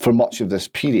 For much of this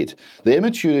period, the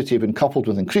immaturity had been coupled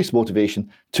with increased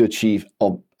motivation to achieve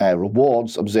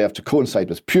rewards observed to coincide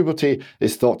with puberty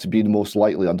is thought to be the most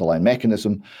likely underlying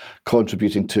mechanism,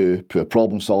 contributing to poor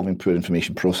problem solving, poor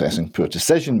information processing, poor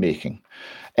decision making.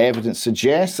 Evidence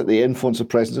suggests that the influence of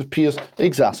presence of peers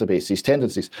exacerbates these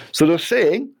tendencies. So they're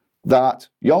saying that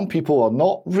young people are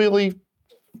not really,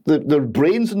 their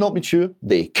brains are not mature,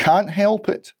 they can't help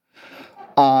it.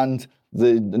 And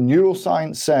the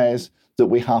neuroscience says that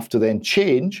we have to then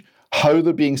change how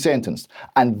they're being sentenced.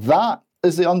 And that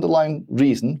is the underlying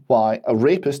reason why a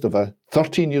rapist of a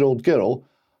 13-year-old girl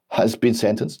has been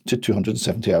sentenced to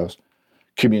 270 hours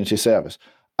community service.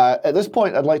 At this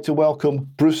point, I'd like to welcome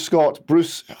Bruce Scott.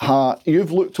 Bruce,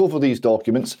 you've looked over these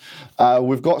documents.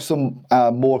 We've got some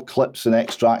more clips and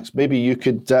extracts. Maybe you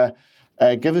could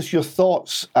give us your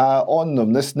thoughts on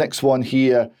them. This next one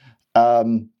here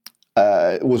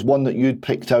was one that you'd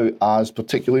picked out as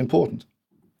particularly important.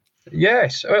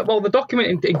 Yes. Well, the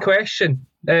document in question,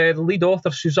 the lead author,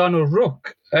 Susanna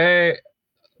Rook,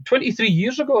 23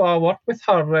 years ago, I worked with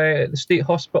her at the State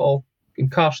Hospital in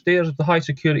Carstairs, the high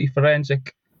security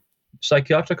forensic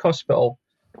psychiatric hospital.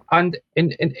 And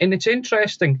it's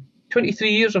interesting,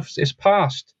 23 years has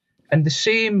passed, and the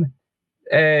same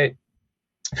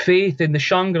faith in the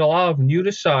Shangri-La of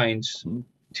neuroscience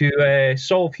to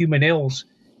solve human ills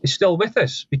is still with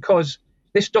us, because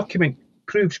this document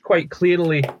proves quite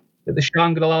clearly that the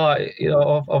Shangri-La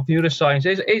of neuroscience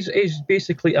is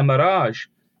basically a mirage.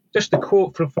 Just a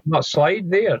quote from that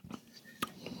slide there.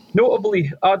 Notably,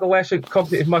 adolescent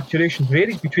cognitive maturation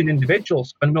varies between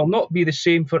individuals and will not be the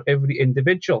same for every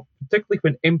individual, particularly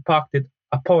when impacted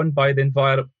upon by the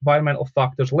environmental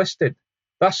factors listed.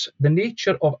 Thus, the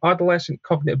nature of adolescent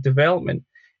cognitive development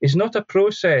is not a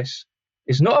process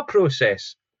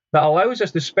that allows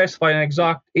us to specify an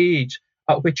exact age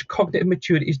at which cognitive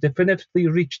maturity is definitively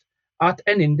reached at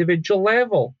an individual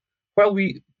level. While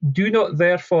we do not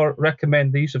therefore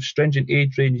recommend the use of stringent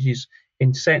age ranges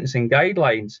in sentencing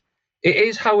guidelines, it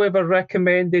is, however,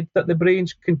 recommended that the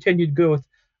brain's continued growth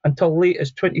until late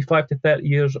as 25 to 30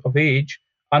 years of age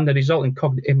and the resulting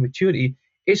cognitive immaturity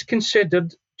is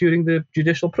considered during the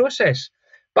judicial process.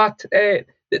 But the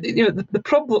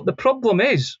problem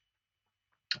is,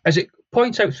 as it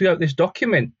points out throughout this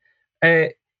document,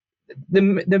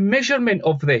 the measurement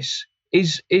of this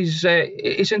is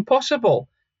impossible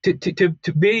to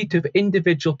vary to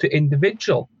individual to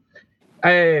individual.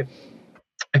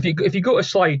 If you go to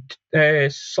slide 2,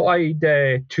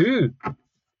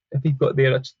 if you've got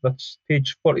there, that's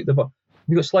page 40 at the bottom. Have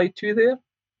you got slide 2 there?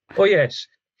 Oh yes.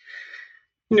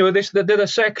 They did a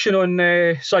section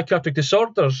on psychiatric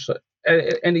disorders,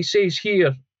 and it says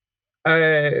here,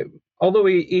 although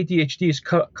ADHD is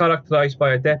characterized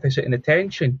by a deficit in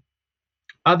attention,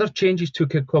 other changes to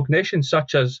cognition,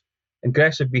 such as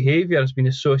aggressive behavior, has been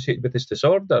associated with this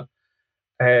disorder.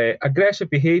 Aggressive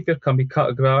behavior can be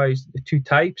categorized into 2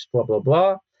 types, blah, blah,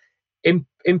 blah.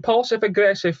 Impulsive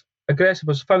aggressive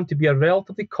was found to be a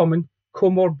relatively common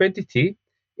comorbidity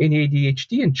in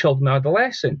ADHD in children and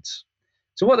adolescents.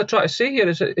 So what they're trying to say here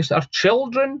is are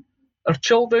children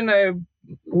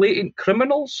latent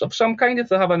criminals of some kind if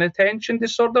they have an attention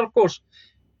disorder? Of course,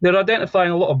 they're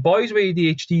identifying a lot of boys with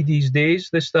ADHD these days.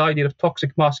 This is the idea of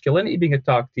toxic masculinity being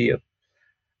attacked here.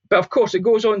 But of course, it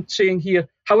goes on saying here,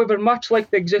 however, much like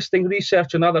the existing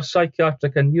research on other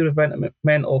psychiatric and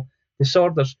neurodevelopmental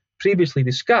disorders previously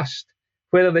discussed,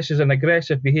 whether this is an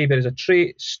aggressive behavior as a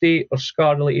trait, state, or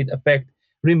scar-related effect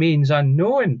remains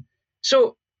unknown.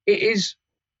 So it is,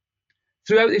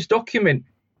 throughout this document,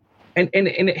 and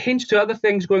it hints to other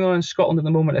things going on in Scotland at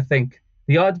the moment, I think.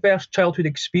 The adverse childhood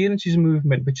experiences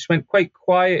movement, which went quite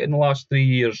quiet in the last 3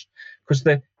 years, because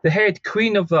the head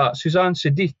queen of that, Suzanne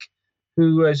Siddiq,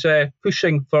 who is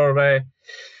pushing for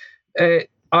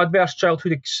adverse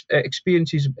childhood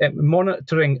experiences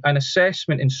monitoring and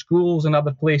assessment in schools and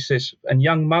other places, and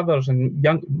young mothers and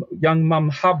young mum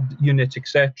hub units,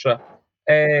 etc.,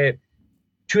 to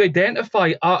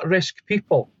identify at-risk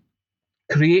people,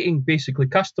 creating basically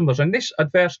customers. And this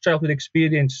adverse childhood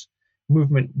experience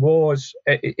movement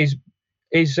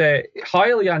is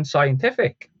highly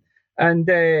unscientific, and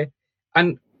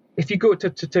if you go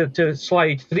to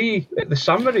slide 3, the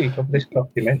summary of this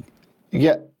document.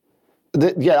 Yeah.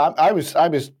 I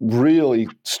was really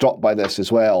struck by this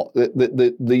as well.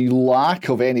 The lack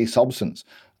of any substance.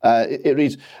 It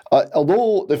reads,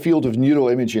 although the field of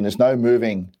neuroimaging is now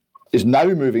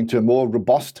moving to a more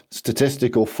robust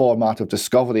statistical format of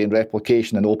discovery and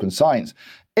replication in open science,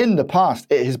 in the past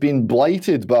it has been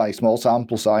blighted by small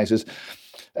sample sizes,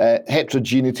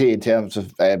 heterogeneity in terms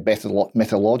of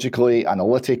methodologically,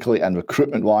 analytically, and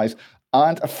recruitment-wise,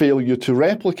 and a failure to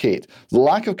replicate. The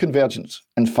lack of convergence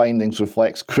in findings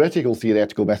reflects critical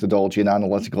theoretical methodology and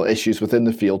analytical issues within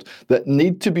the field that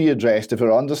need to be addressed if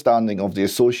our understanding of the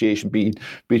association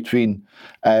between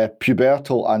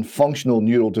pubertal and functional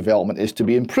neural development is to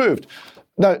be improved.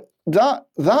 Now,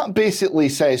 that basically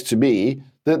says to me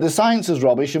that the science is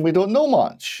rubbish and we don't know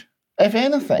much, if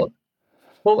anything.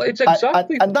 Well, it's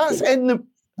exactly...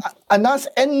 And that's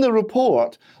in the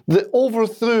report that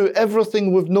overthrew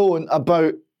everything we've known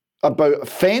about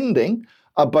offending,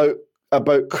 about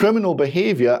criminal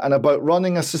behaviour, and about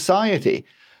running a society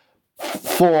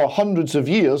for hundreds of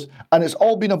years, and it's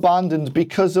all been abandoned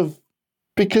because of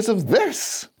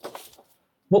this.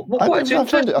 I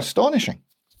found it astonishing.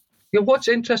 Yeah, what's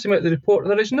interesting about the report,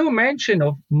 there is no mention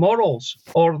of morals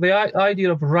or the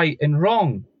idea of right and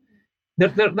wrong.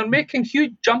 They're making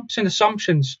huge jumps in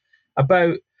assumptions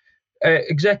about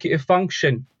executive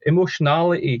function,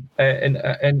 emotionality, and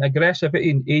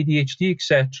aggressivity, and ADHD,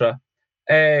 etc.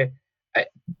 They're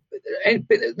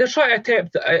trying to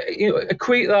attempt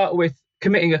equate that with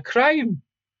committing a crime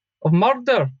of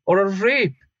murder or a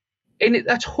rape, and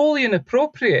that's wholly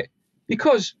inappropriate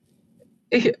because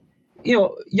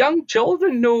young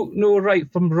children know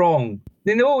right from wrong.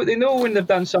 They know when they've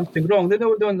done something wrong. They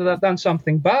know when they've done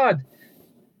something bad.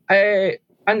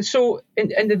 And so,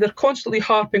 and they're constantly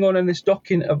harping on in this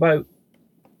document about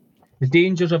the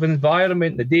dangers of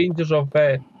environment, the dangers of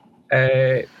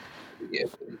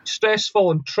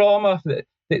stressful and trauma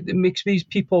that makes these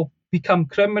people become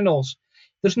criminals.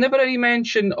 There's never any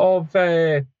mention of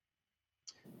the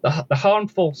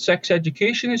harmful sex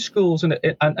education in schools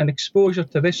and exposure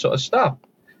to this sort of stuff.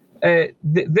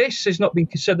 This has not been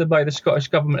considered by the Scottish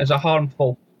Government as a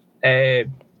harmful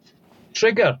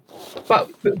trigger. But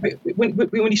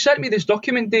when you sent me this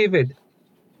document, David,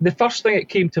 the first thing that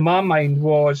came to my mind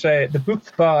was the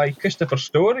book by Christopher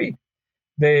Story,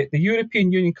 the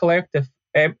European Union Collective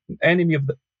Enemy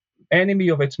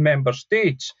of its Member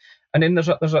States. And then there's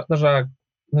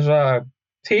a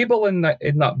table in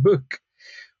that book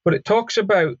where it talks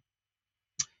about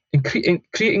in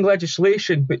creating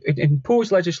legislation, but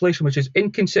imposed legislation which is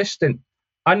inconsistent,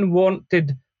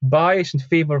 unwanted bias in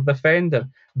favour of the offender,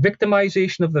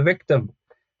 victimisation of the victim,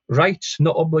 rights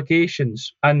not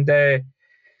obligations, and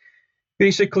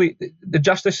basically the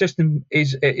justice system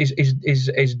is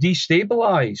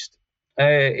destabilised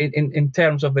in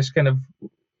terms of this kind of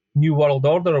new world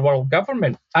order or world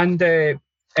government, and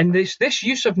this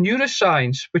use of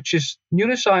neuroscience,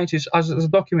 as the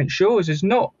document shows, is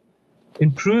not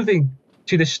improving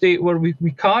to the state where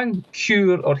we can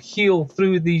cure or heal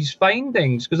through these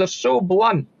findings because they're so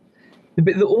blunt.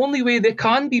 But the only way they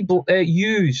can be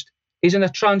used is in a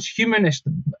transhumanist,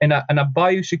 in a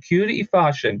biosecurity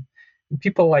fashion.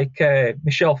 People like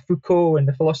Michel Foucault and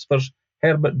the philosophers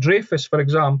Herbert Dreyfus, for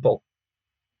example.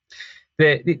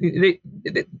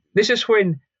 This is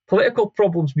when political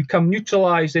problems become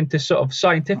neutralised into sort of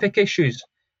scientific issues,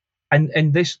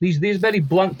 and these very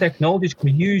blunt technologies can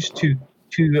be used to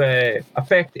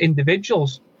affect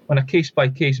individuals on a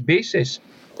case-by-case basis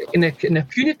in a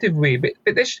punitive way. But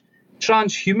this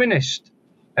transhumanist,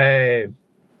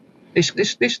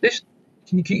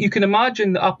 you can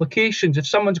imagine the applications. If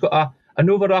someone's got an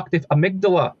overactive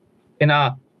amygdala in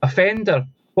a offender,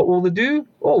 what will they do?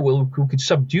 We could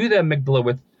subdue the amygdala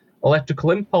with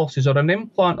electrical impulses or an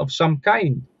implant of some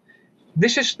kind.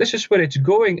 This is where it's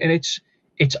going, and it's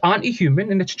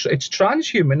anti-human and it's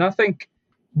transhuman. I think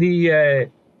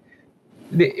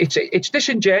it's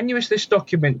disingenuous, this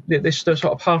document, this sort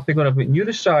of harping on about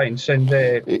neuroscience, and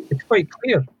it's quite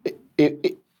clear.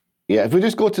 Yeah, if we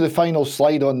just go to the final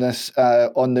slide on this,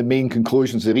 on the main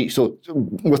conclusions they reached. So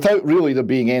without really there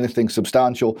being anything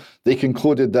substantial, they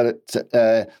concluded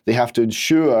that they have to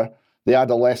ensure the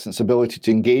adolescent's ability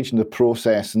to engage in the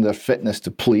process and their fitness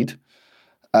to plead.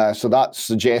 So that's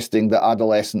suggesting that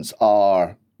adolescents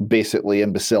are basically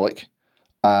imbecilic,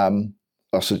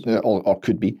 or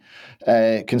could be.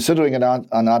 Considering an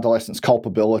adolescent's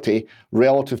culpability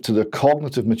relative to their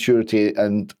cognitive maturity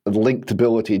and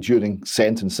linkability during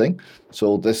sentencing.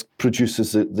 So this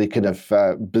produces the kind of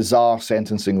bizarre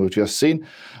sentencing we've just seen.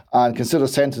 And consider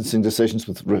sentencing decisions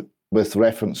with with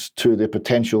reference to the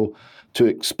potential to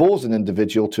expose an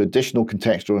individual to additional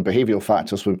contextual and behavioural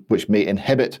factors which may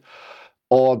inhibit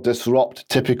or disrupt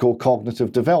typical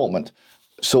cognitive development.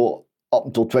 So up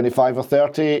until 25 or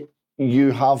 30,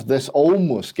 you have this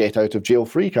almost get out of jail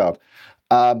free card.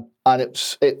 And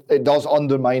it does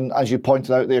undermine, as you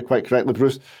pointed out there quite correctly,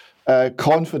 Bruce,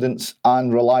 confidence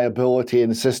and reliability in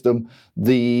the system.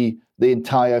 The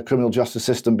entire criminal justice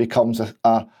system becomes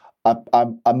a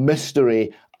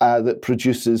mystery that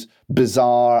produces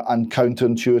bizarre and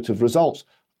counterintuitive results,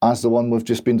 as the one we've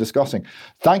just been discussing.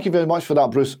 Thank you very much for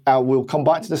that, Bruce. We'll come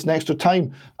back to this next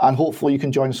time, and hopefully you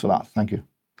can join us for that. Thank you.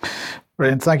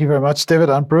 Brilliant. Thank you very much,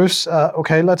 David and Bruce.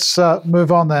 Okay, let's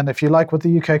move on then. If you like what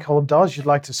the UK Column does, you'd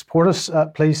like to support us,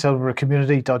 please head over to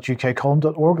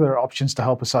community.ukcolumn.org. There are options to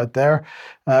help us out there.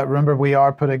 Remember, we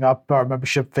are putting up our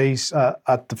membership fees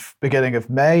at the beginning of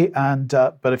May,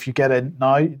 but if you get in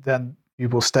now, then you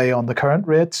will stay on the current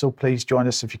rate, so please join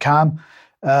us if you can.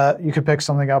 You can pick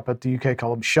something up at the UK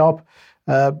Column shop,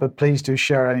 but please do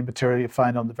share any material you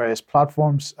find on the various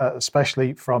platforms,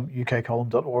 especially from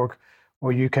ukcolumn.org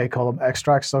or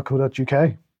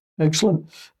ukcolumnextracts.co.uk. Excellent.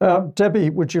 Debbie,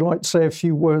 would you like to say a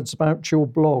few words about your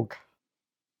blog?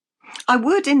 I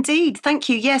would indeed. Thank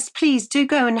you. Yes, please do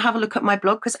go and have a look at my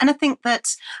blog, because anything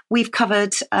that we've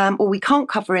covered or we can't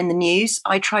cover in the news,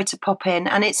 I try to pop in,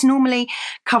 and it's normally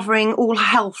covering all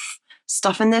health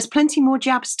stuff. And there's plenty more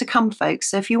jabs to come,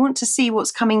 folks. So if you want to see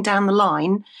what's coming down the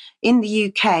line in the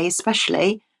UK,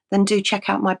 especially, then do check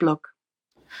out my blog.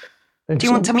 Excellent. Do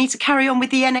you want me to carry on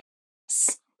with the NHS?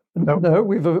 No,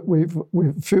 we've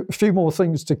a few more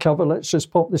things to cover. Let's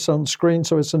just pop this on screen.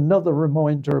 So it's another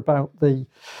reminder about the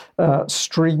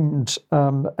streamed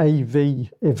AV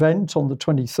event on the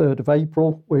 23rd of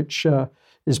April, which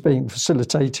is being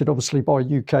facilitated, obviously, by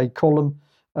UK Column.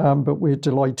 But we're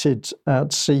delighted to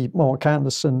see Mark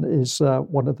Anderson is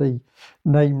one of the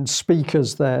named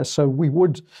speakers there. So we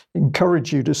would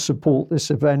encourage you to support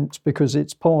this event, because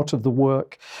it's part of the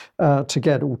work to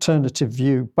get Alternative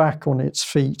View back on its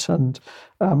feet and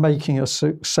making a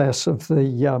success of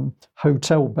the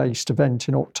hotel-based event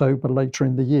in October later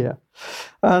in the year.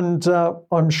 And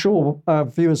I'm sure our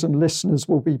viewers and listeners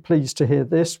will be pleased to hear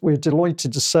this. We're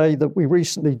delighted to say that we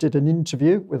recently did an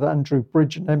interview with Andrew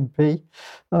Bridgen MP.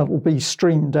 It will be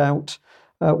streamed out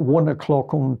at 1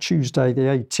 o'clock on Tuesday the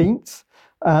 18th.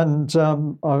 And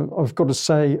I've got to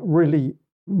say, really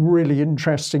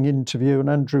interesting interview, and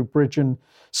Andrew Bridgen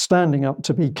standing up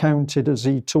to be counted as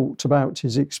he talked about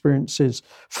his experiences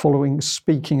following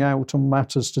speaking out on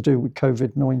matters to do with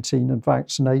COVID-19 and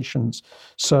vaccinations.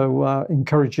 So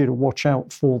encourage you to watch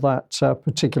out for that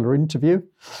particular interview.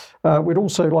 We'd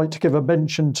also like to give a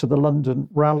mention to the London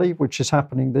Rally, which is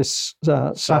happening this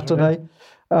Saturday.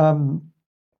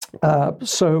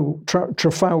 So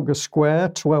Trafalgar Square,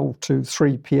 12 to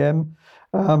 3 p.m.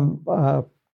 Well,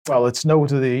 it's no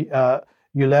to the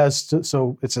ULEZ,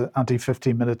 so it's an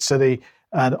anti-15-minute city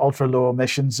and ultra-low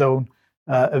emission zone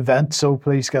event, so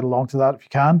please get along to that if you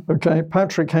can. Okay,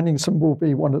 Patrick Henningsen will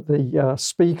be one of the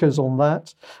speakers on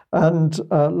that, and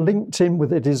linked in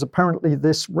with it is apparently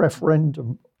this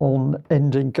referendum on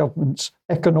ending government's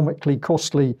economically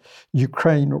costly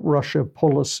Ukraine-Russia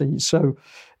policy. So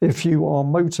if you are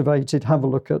motivated, have a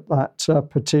look at that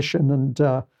petition and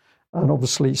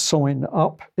obviously sign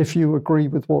up if you agree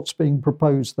with what's being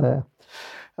proposed there.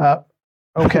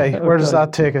 Okay, where does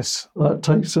that take us? That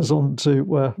takes us on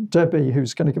to Debbie,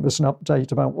 who's going to give us an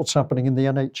update about what's happening in the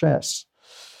NHS.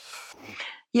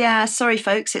 Yeah, sorry,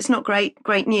 folks, it's not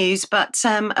great news, but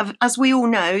as we all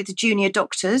know, the junior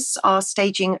doctors are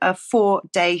staging a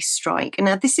 4-day strike.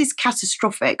 Now, this is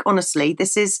catastrophic, honestly.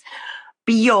 This is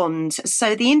beyond.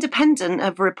 So the Independent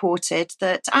have reported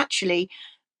that actually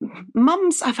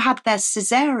mums have had their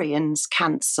caesareans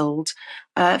cancelled,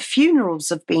 funerals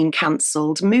have been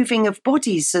cancelled, moving of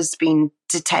bodies has been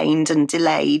detained and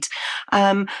delayed.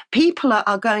 People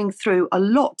are going through a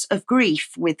lot of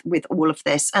grief with all of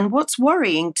this. And what's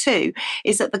worrying too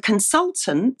is that the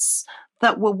consultants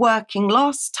that were working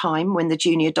last time when the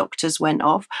junior doctors went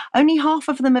off, only half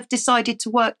of them have decided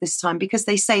to work this time because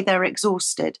they say they're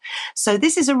exhausted. So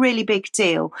this is a really big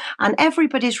deal. And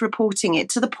everybody's reporting it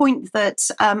to the point that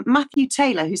Matthew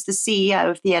Taylor, who's the CEO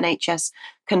of the NHS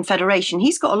Confederation,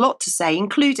 he's got a lot to say,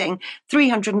 including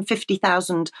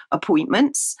 350,000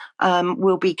 appointments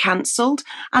will be cancelled.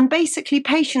 And basically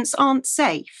patients aren't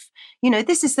safe. You know,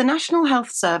 this is the National Health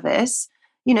Service.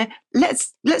 You know,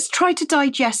 let's try to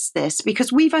digest this,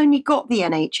 because we've only got the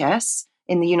NHS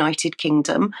in the United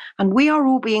Kingdom, and we are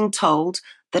all being told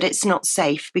that it's not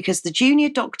safe because the junior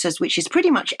doctors, which is pretty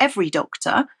much every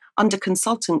doctor, under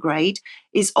consultant grade,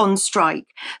 is on strike.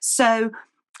 So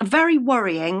very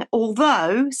worrying,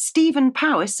 although Stephen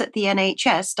Powis at the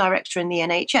NHS, director in the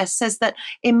NHS, says that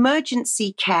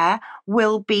emergency care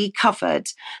will be covered.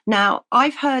 Now,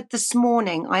 I've heard this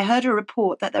morning, I heard a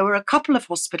report that there were a couple of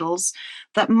hospitals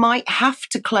that might have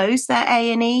to close their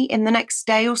A&E in the next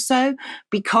day or so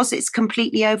because it's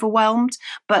completely overwhelmed.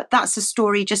 But that's a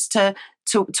story just to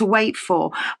wait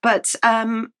for. But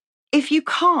if you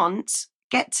can't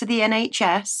get to the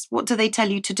NHS, what do they tell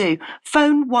you to do?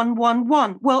 Phone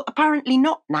 111. Well, apparently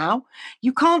not now.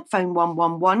 You can't phone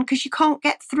 111 because you can't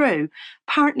get through.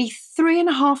 Apparently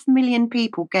 3.5 million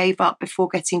people gave up before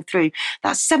getting through.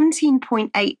 That's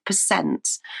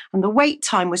 17.8%. And the wait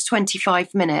time was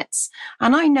 25 minutes.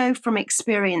 And I know from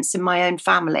experience in my own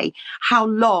family how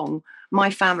long my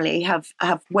family have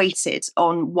waited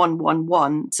on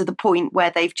 111 to the point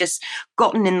where they've just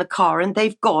gotten in the car and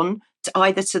they've gone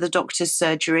either to the doctor's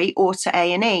surgery or to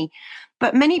A&E.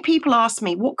 But many people ask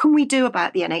me, what can we do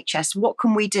about the NHS? What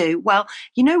can we do? Well,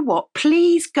 you know what?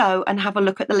 Please go and have a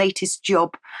look at the latest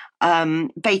job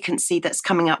vacancy that's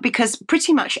coming up, because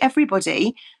pretty much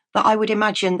everybody that I would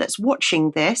imagine that's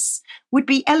watching this would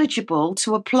be eligible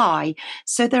to apply.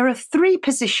 So there are 3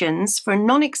 positions for a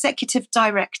non-executive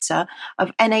director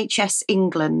of NHS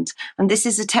England, and this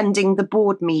is attending the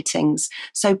board meetings.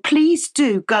 So please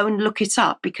do go and look it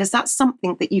up, because that's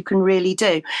something that you can really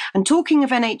do. And talking of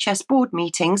NHS board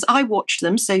meetings, I watch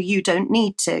them, so you don't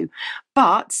need to.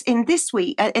 But in this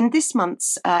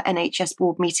month's NHS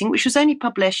board meeting, which was only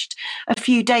published a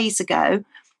few days ago,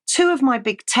 2 of my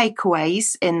big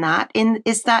takeaways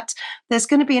is that there's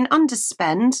going to be an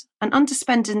underspend in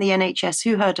the NHS.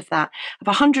 Who heard of that? Of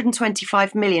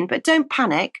 125 million. But don't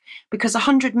panic, because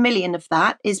 100 million of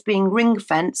that is being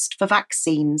ring-fenced for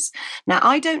vaccines. Now,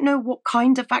 I don't know what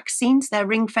kind of vaccines they're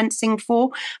ring-fencing for,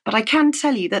 but I can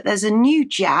tell you that there's a new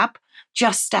jab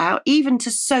just out, even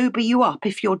to sober you up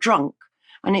if you're drunk.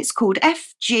 And it's called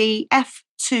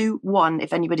FGF21,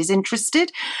 if anybody's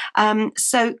interested. And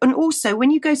also,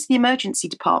 when you go to the emergency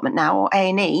department now, or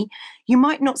A&E, you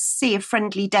might not see a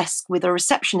friendly desk with a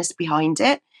receptionist behind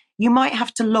it. You might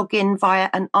have to log in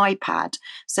via an iPad.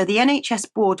 So the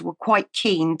NHS board were quite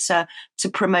keen to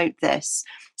promote this.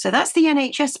 So that's the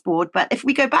NHS board. But if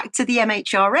we go back to the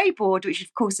MHRA board, which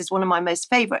of course is one of my most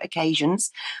favourite occasions,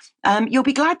 you'll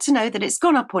be glad to know that it's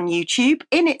gone up on YouTube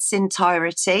in its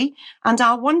entirety. And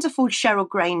our wonderful Cheryl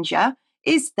Granger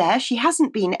is there. She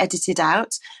hasn't been edited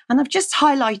out. And I've just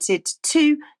highlighted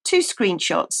two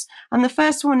screenshots. And the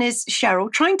first one is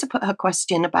Cheryl trying to put her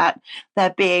question about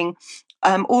there being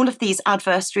all of these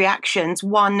adverse reactions,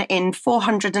 1 in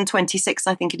 426,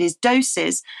 I think it is,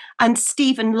 doses, and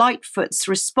Stephen Lightfoot's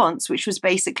response, which was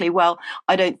basically, well,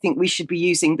 I don't think we should be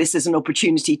using this as an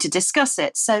opportunity to discuss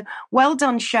it. So well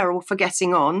done, Cheryl, for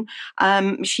getting on.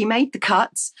 She made the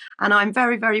cuts, and I'm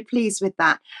very, very pleased with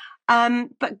that.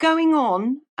 But going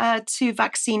on to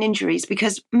vaccine injuries,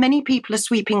 because many people are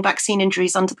sweeping vaccine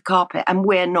injuries under the carpet, and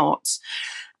we're not.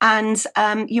 And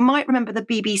you might remember the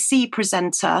BBC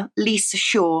presenter, Lisa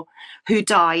Shaw, who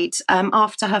died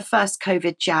after her first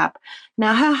COVID jab.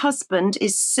 Now, her husband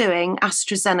is suing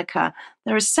AstraZeneca.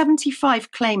 There are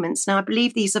 75 claimants. Now, I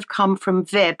believe these have come from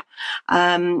VIB.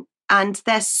 And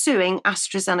they're suing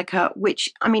AstraZeneca, which,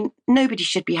 I mean, nobody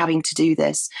should be having to do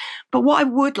this. But what I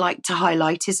would like to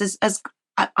highlight is, as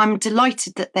I'm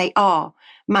delighted that they are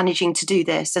managing to do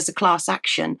this as a class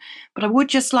action. But I would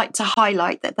just like to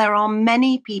highlight that there are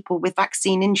many people with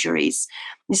vaccine injuries,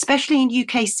 especially in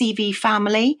UK CV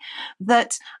family,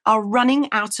 that are running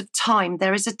out of time.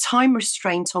 There is a time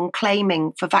restraint on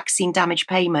claiming for vaccine damage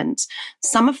payment.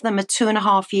 Some of them are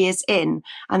 2.5 years in,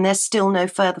 and there's still no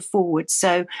further forward.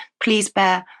 So please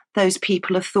bear those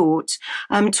people a thought.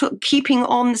 Keeping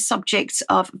on the subject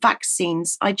of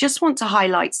vaccines, I just want to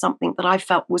highlight something that I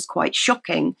felt was quite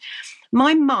shocking.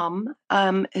 My mum,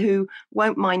 who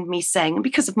won't mind me saying, and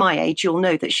because of my age, you'll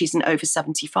know that she's an over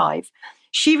 75,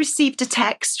 she received a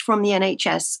text from the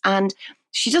NHS, and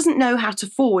she doesn't know how to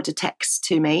forward a text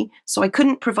to me, so I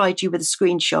couldn't provide you with a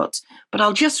screenshot, but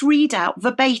I'll just read out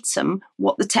verbatim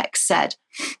what the text said.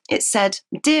 It said,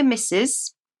 "Dear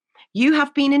Mrs., you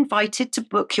have been invited to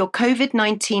book your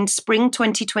COVID-19 Spring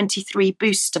 2023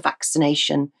 booster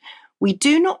vaccination. We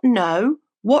do not know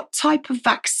what type of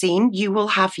vaccine you will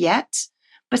have yet,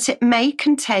 but it may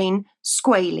contain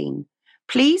squalene.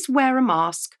 Please wear a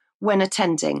mask when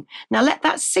attending." Now let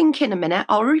that sink in a minute.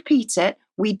 I'll repeat it.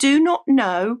 We do not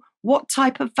know what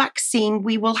type of vaccine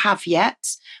we will have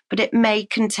yet, but it may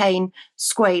contain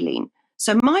squalene.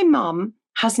 So my mum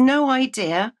has no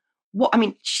idea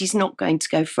she's not going to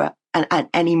go for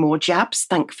any more jabs,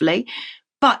 thankfully.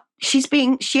 But she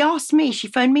phoned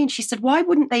me and she said, why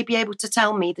wouldn't they be able to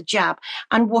tell me the jab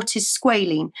and what is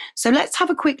squalene? So let's have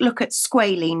a quick look at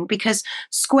squalene, because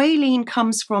squalene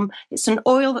it's an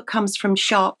oil that comes from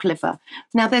shark liver.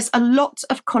 Now, there's a lot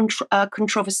of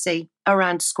controversy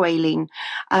around squalene.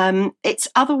 It's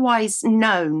otherwise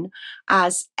known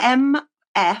as MF,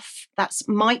 that's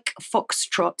Mike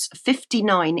Foxtrot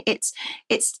 59. It's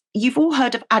you've all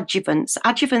heard of adjuvants.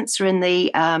 Adjuvants are in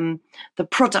the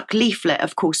product leaflet,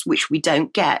 of course, which we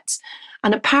don't get.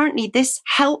 And apparently this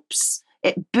helps,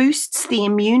 it boosts the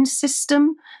immune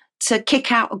system to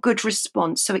kick out a good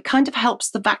response. So it kind of helps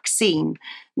the vaccine.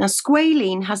 Now,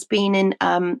 squalene has been in,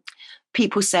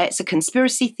 people say it's a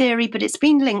conspiracy theory, but it's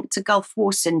been linked to Gulf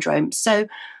War syndrome. So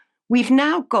we've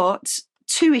now got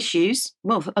two issues,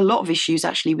 well, a lot of issues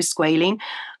actually with squalene.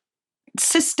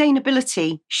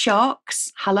 Sustainability,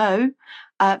 sharks, hello.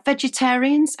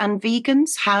 Vegetarians and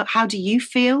vegans, how do you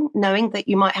feel knowing that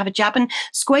you might have a jab? And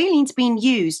squalene's been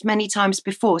used many times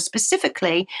before,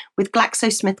 specifically with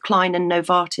GlaxoSmithKline and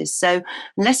Novartis. So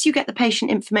unless you get the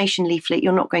patient information leaflet,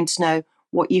 you're not going to know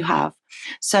what you have.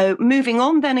 So moving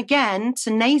on then again to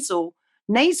nasal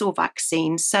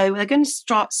vaccines. So they're going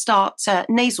to start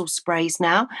nasal sprays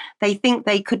now. They think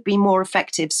they could be more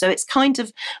effective. So it's kind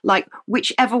of like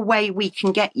whichever way we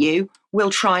can get you, we'll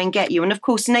try and get you. And of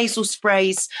course, nasal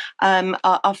sprays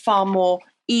are far more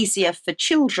easier for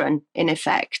children, in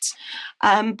effect.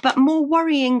 But more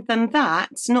worrying than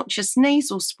that, not just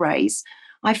nasal sprays,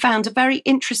 I found a very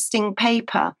interesting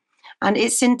paper, and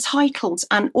it's entitled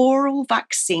An Oral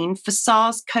Vaccine for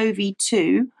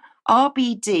SARS-CoV-2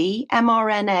 RBD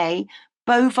mRNA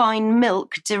bovine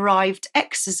milk-derived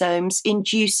exosomes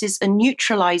induces a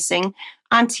neutralizing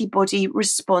antibody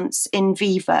response in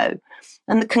vivo.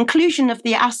 And the conclusion of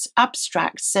the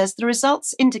abstract says the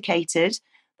results indicated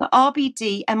that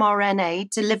RBD mRNA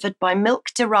delivered by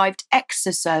milk-derived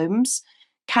exosomes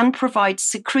can provide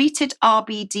secreted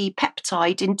RBD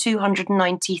peptide in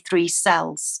 293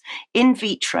 cells in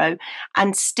vitro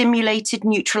and stimulated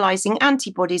neutralizing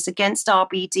antibodies against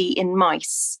RBD in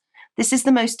mice. This is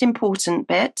the most important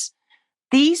bit.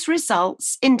 These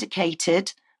results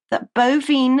indicated that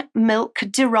bovine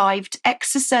milk-derived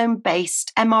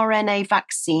exosome-based mRNA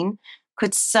vaccine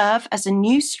could serve as a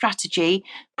new strategy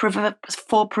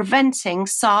for preventing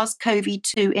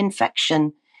SARS-CoV-2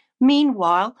 infection.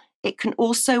 Meanwhile, it can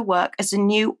also work as a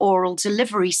new oral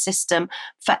delivery system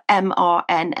for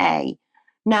mRNA.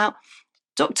 Now,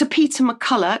 Dr. Peter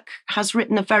McCulloch has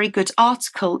written a very good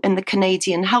article in the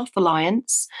Canadian Health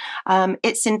Alliance.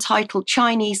 It's entitled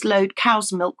Chinese Load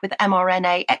Cow's Milk with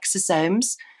mRNA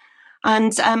Exosomes.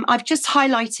 And I've just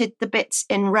highlighted the bits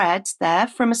in red there.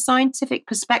 From a scientific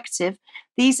perspective,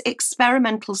 these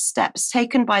experimental steps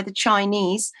taken by the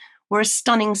Chinese were a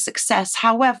stunning success.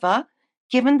 However,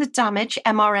 given the damage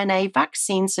mRNA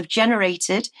vaccines have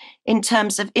generated in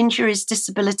terms of injuries,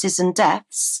 disabilities, and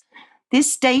deaths,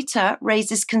 this data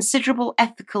raises considerable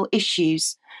ethical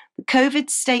issues. The COVID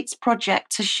States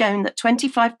Project has shown that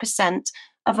 25%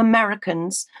 of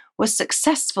Americans were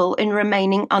successful in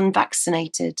remaining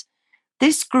unvaccinated.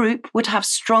 This group would have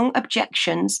strong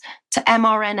objections to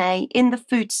mRNA in the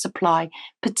food supply,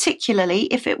 particularly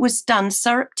if it was done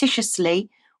surreptitiously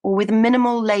or with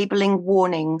minimal labeling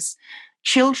warnings.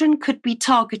 Children could be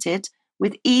targeted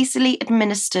with easily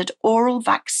administered oral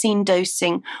vaccine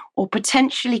dosing or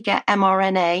potentially get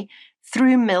mRNA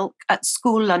through milk at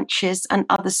school lunches and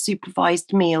other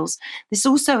supervised meals. This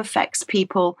also affects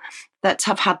people that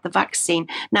have had the vaccine.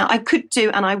 Now, I could do,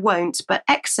 and I won't, but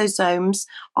exosomes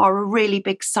are a really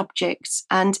big subject,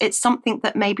 and it's something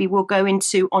that maybe we'll go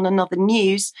into on another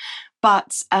news.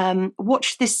 But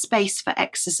watch this space for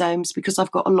exosomes, because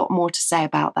I've got a lot more to say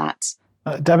about that.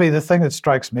 Debbie, the thing that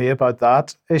strikes me about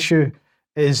that issue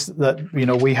is that, you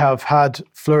know, we have had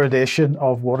fluoridation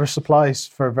of water supplies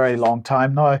for a very long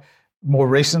time now. More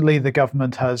recently, the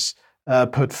government has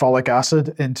put folic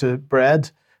acid into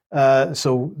bread.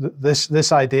 So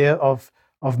this idea of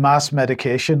mass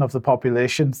medication of the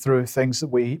population through things that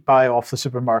we buy off the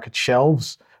supermarket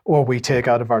shelves or we take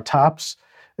out of our taps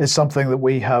is something that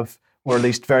we have, or at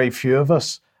least very few of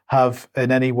us, have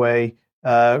in any way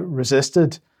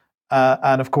resisted.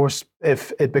 And of course,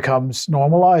 if it becomes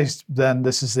normalized, then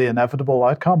this is the inevitable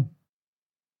outcome.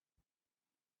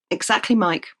 Exactly,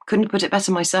 Mike. Couldn't put it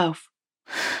better myself.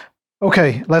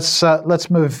 Okay, let's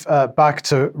move back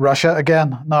to Russia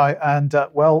again now. And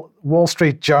Wall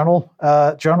Street Journal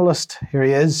journalist, here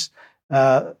he is,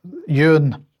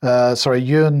 Yun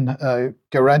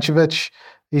Garanchevich.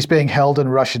 He's being held in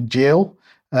Russian jail.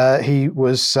 He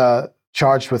was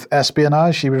charged with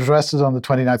espionage. He was arrested on the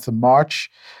 29th of March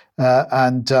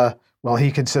and well,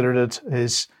 he considered it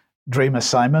his dream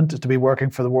assignment to be working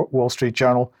for the Wall Street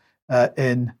Journal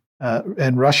in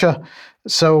Russia.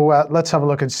 So let's have a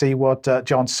look and see what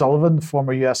John Sullivan,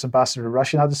 former US ambassador to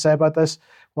Russia, had to say about this.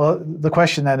 Well, the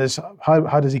question then is,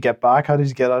 how does he get back? How does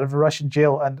he get out of a Russian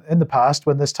jail? And in the past,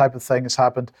 when this type of thing has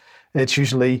happened, it's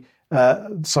usually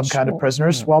some kind of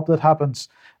prisoner swap that happens.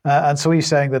 And so he's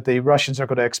saying that the Russians are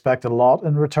going to expect a lot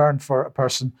in return for a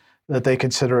person that they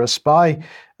consider a spy.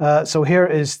 So here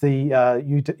is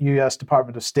the US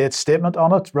Department of State statement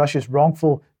on it. Russia's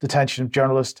wrongful detention of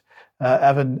journalist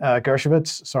Evan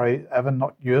Gershkovich, sorry, Evan,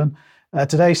 not Ewan.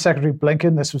 Today, Secretary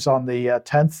Blinken, this was on the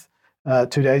 10th,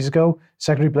 2 days ago,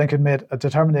 Secretary Blinken made a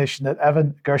determination that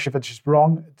Evan Gershkovich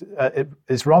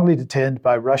is wrongly detained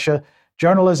by Russia.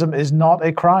 Journalism is not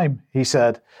a crime, he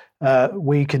said.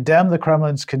 We condemn the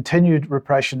Kremlin's continued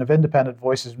repression of independent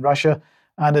voices in Russia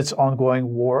and its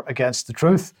ongoing war against the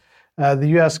truth.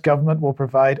 The US government will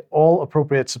provide all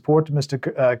appropriate support to Mr.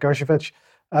 Gershkovich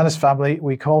and his family.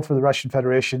 We call for the Russian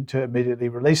Federation to immediately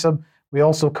release him. We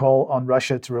also call on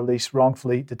Russia to release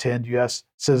wrongfully detained US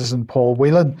citizen Paul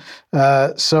Whelan.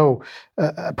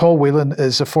 Paul Whelan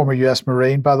is a former US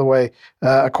Marine, by the way,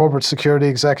 a corporate security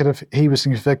executive. He was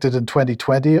convicted in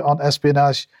 2020 on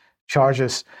espionage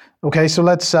charges. Okay, so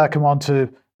let's come on to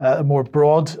a more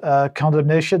broad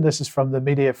condemnation. This is from the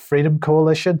Media Freedom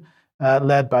Coalition,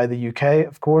 led by the UK,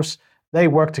 of course. They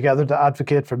work together to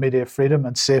advocate for media freedom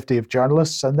and safety of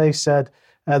journalists, and they said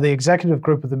the executive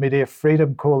group of the Media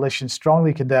Freedom Coalition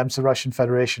strongly condemns the Russian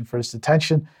Federation for its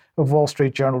detention of Wall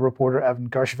Street Journal reporter Evan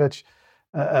Gershkovich.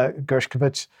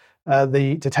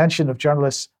 The detention of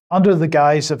journalists under the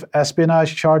guise of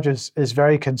espionage charges is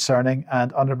very concerning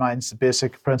and undermines the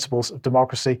basic principles of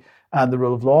democracy and the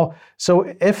rule of law.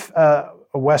 So if a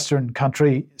Western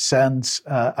country sends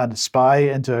a spy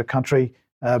into a country,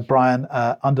 Brian,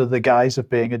 under the guise of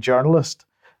being a journalist,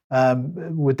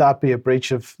 would that be a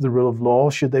breach of the rule of law?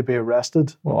 Should they be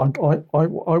arrested? Well, I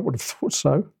would have thought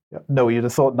so. No, you'd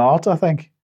have thought not, I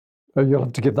think. You'll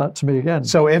have to give that to me again.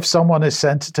 So if someone is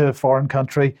sent to a foreign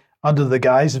country under the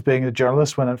guise of being a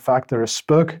journalist when in fact they're a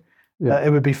spook,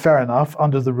 it would be fair enough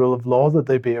under the rule of law that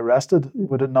they be arrested,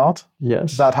 would it not?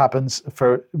 Yes. That happens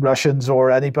for Russians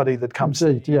or anybody that comes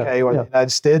to the UK or the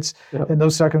United States in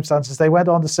those circumstances. They went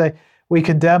on to say, we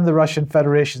condemn the Russian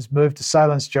Federation's move to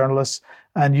silence journalists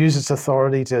and use its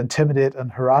authority to intimidate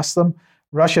and harass them.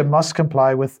 Russia must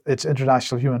comply with its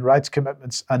international human rights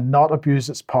commitments and not abuse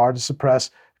its power to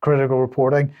suppress critical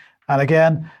reporting. And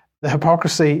again, the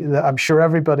hypocrisy, I'm sure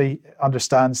everybody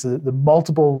understands the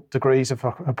multiple degrees of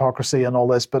hypocrisy and all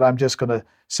this, but I'm just going to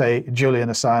say Julian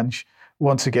Assange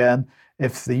once again.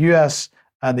 If the US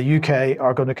and the UK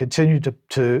are going to continue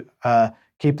to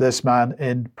keep this man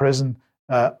in prison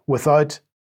without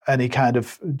any kind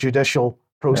of judicial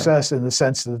process, in the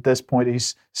sense that at this point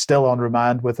he's still on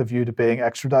remand with a view to being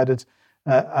extradited,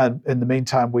 and in the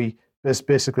meantime we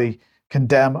basically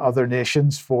condemn other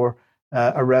nations for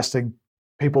arresting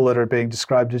people that are being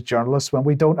described as journalists when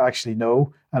we don't actually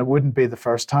know, and it wouldn't be the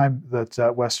first time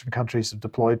that Western countries have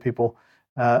deployed people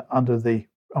under the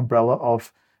umbrella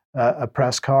of a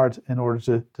press card in order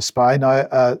to spy.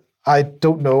 Now, I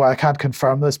don't know, I can't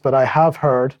confirm this, but I have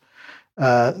heard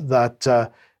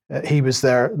that he was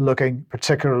there looking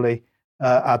particularly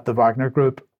at the Wagner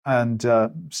Group, and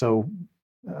so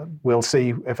we'll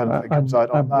see if anything comes out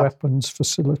on that. Weapons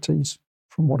facilities,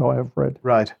 from what I have read.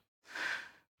 Right.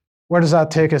 Where does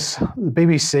that take us? The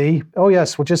BBC. Oh,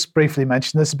 yes, we'll just briefly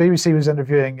mention this. The BBC was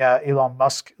interviewing Elon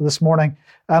Musk this morning.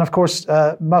 And of course,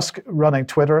 Musk running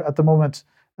Twitter at the moment.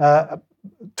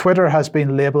 Twitter has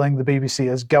been labeling the BBC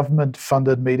as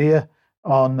government-funded media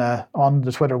on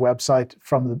the Twitter website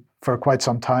for quite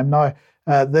some time now.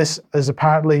 This is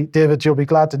apparently, David, you'll be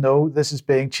glad to know, this is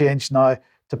being changed now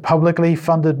to publicly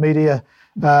funded media.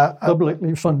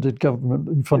 Publicly funded,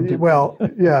 government funded. Well,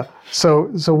 yeah. So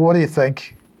what do you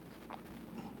think?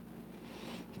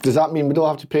 Does that mean we don't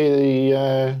have to pay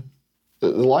the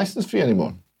license fee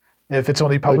anymore? If it's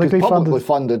only publicly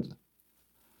funded?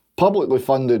 Publicly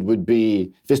funded would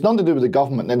be, if it's nothing to do with the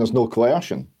government, then there's no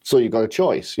coercion. So you've got a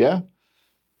choice, yeah?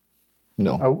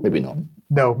 No, maybe not.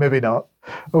 No, maybe not.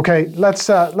 Okay,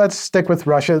 let's stick with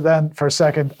Russia then for a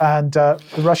second, and the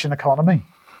Russian economy.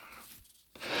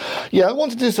 Yeah, I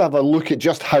wanted to just have a look at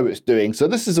just how it's doing. So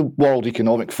this is the World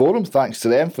Economic Forum, thanks to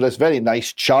them for this very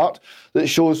nice chart that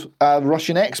shows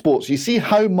Russian exports. You see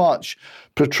how much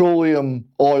petroleum,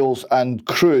 oils and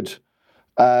crude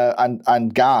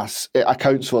and gas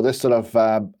accounts for. This sort of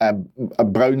a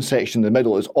brown section in the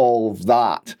middle is all of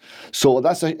that. So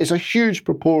it's a huge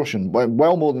proportion,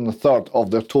 well more than a third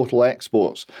of their total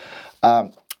exports.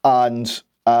 And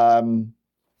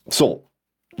So,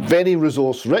 very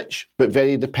resource rich, but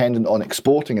very dependent on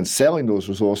exporting and selling those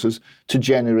resources to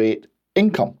generate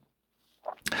income.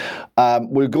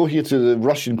 We'll go here to the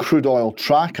Russian crude oil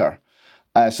tracker.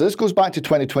 So this goes back to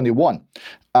 2021.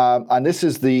 And this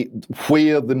is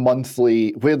where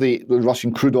the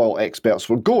Russian crude oil experts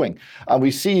were going. And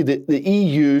we see that the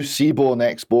EU seaborne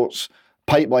exports,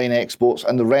 pipeline exports,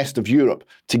 and the rest of Europe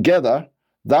together,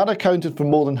 that accounted for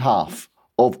more than half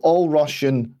of all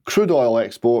Russian crude oil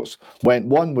exports went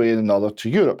one way or another to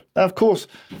Europe. And of course,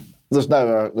 there's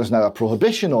now a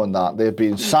prohibition on that. They've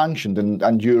been sanctioned,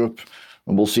 and Europe,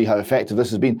 and we'll see how effective this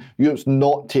has been, Europe's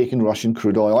not taking Russian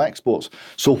crude oil exports.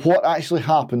 So what actually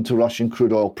happened to Russian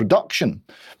crude oil production?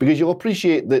 Because you'll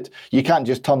appreciate that you can't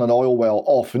just turn an oil well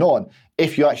off and on.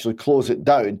 If you actually close it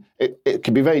down, it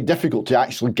can be very difficult to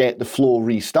actually get the flow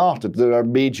restarted. There are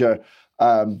major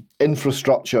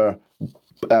infrastructure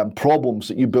problems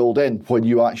that you build in when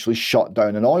you actually shut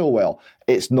down an oil well.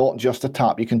 It's not just a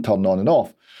tap you can turn on and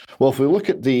off. Well, if we look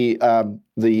at the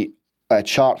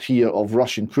chart here of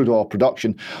Russian crude oil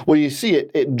production, well, you see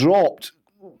it dropped,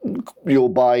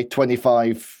 by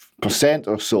 25%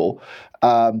 or so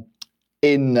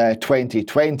in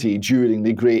 2020 during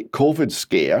the great COVID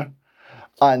scare,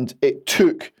 and it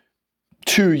took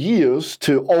 2 years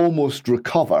to almost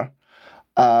recover.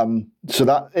 So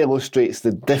that illustrates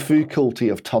the difficulty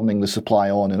of turning the supply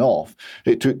on and off.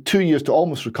 It took 2 years to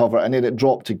almost recover, and then it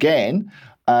dropped again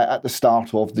at the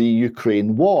start of the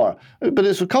Ukraine war. But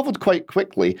it's recovered quite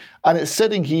quickly, and it's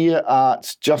sitting here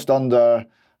at just under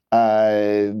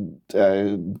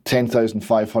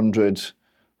 10,500,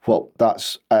 well,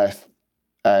 that's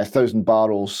 1,000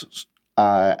 barrels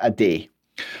a day.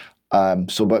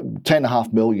 So about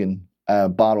 10.5 million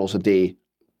barrels a day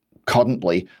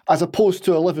currently, as opposed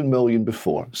to 11 million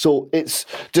before. So it's,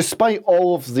 despite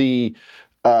all of the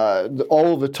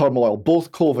turmoil,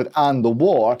 both COVID and the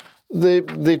war,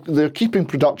 they're keeping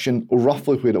production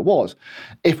roughly where it was.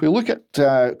 If we look at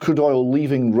crude oil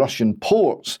leaving Russian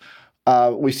ports,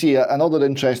 we see another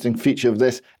interesting feature of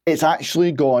this. It's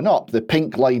actually gone up. The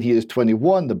pink line here is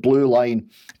 21, the blue line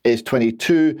is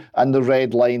 22, and the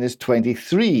red line is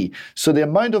 23. So the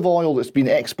amount of oil that's been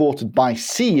exported by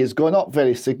sea has gone up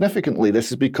very significantly. This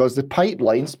is because the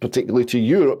pipelines, particularly to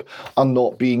Europe, are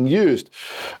not being used.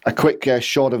 A quick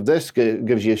shot of this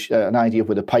gives you an idea of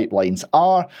where the pipelines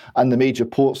are and the major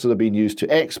ports that are being used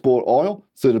to export oil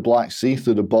through the Black Sea,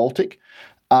 through the Baltic.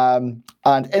 And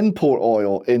import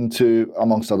oil into,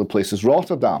 amongst other places,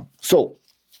 Rotterdam. So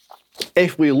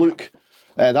if we look,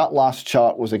 that last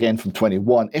chart was again from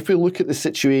 21. If we look at the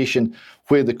situation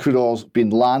where the crude oil's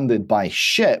been landed by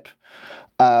ship,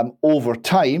 over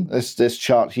time, this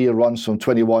chart here runs from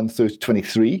 21 through to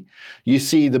 23, you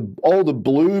see all the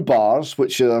blue bars,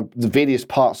 which are the various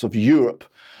parts of Europe,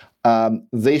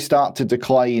 they start to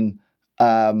decline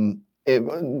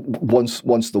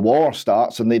once the war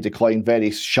starts, and they decline very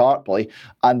sharply.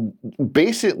 And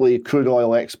basically, crude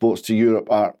oil exports to Europe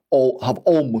have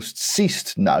almost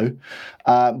ceased now.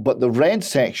 But the red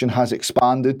section has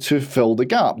expanded to fill the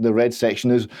gap. The red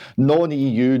section is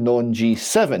non-EU,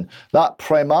 non-G7. That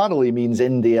primarily means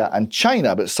India and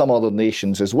China, but some other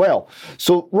nations as well.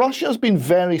 So Russia's been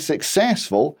very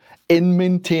successful in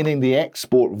maintaining the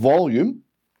export volume.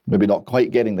 Maybe not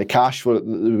quite getting the cash for it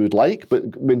that we would like,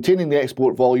 but maintaining the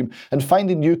export volume and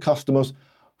finding new customers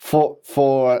for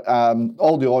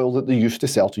all the oil that they used to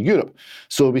sell to Europe.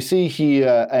 So we see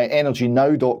here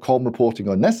EnergyNow.com reporting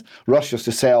on this. Russia's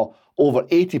to sell over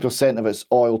 80% of its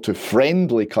oil to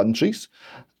friendly countries.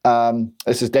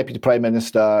 This is Deputy Prime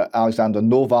Minister Alexander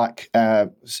Novak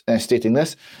stating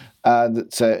this.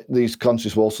 That these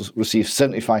countries will also receive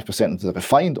 75% of the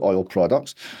refined oil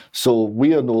products. So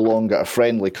we are no longer a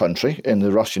friendly country in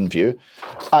the Russian view.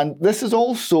 And this is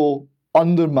also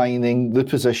undermining the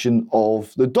position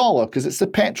of the dollar, because it's the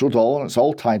petrodollar and it's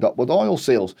all tied up with oil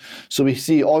sales. So we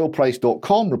see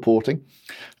oilprice.com reporting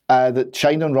that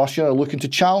China and Russia are looking to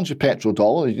challenge the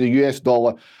petrodollar. The US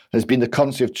dollar has been the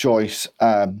currency of choice,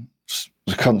 the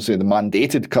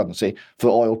mandated currency for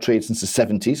oil trade since the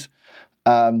 70s.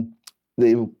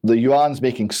 The yuan's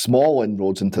making small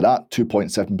inroads into that,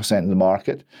 2.7% of the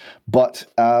market, but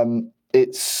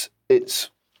there's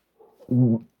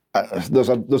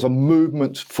a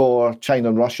movement for China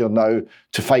and Russia now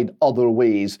to find other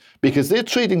ways, because they're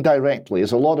trading directly.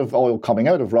 There's a lot of oil coming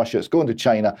out of Russia. It's going to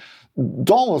China.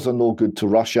 Dollars are no good to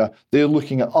Russia. They're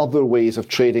looking at other ways of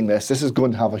trading this. This is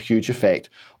going to have a huge effect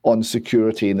on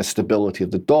security and the stability of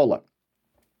the dollar.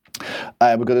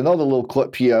 We've got another little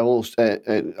clip here, a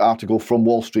little article from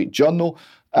Wall Street Journal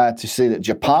to say that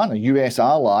Japan, a US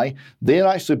ally, they're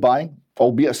actually buying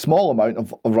albeit a small amount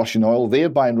of Russian oil. They're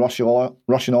buying Russian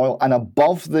oil and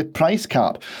above the price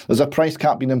cap. There's a price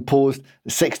cap being imposed,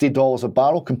 $60 a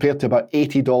barrel, compared to about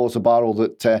 $80 a barrel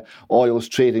that oil is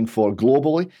trading for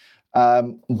globally.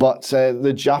 But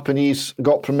the Japanese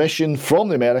got permission from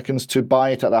the Americans to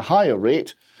buy it at a higher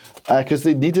rate because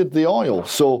they needed the oil.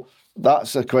 So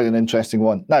that's quite an interesting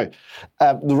one. Now,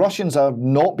 the Russians are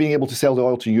not being able to sell the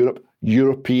oil to Europe.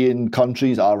 European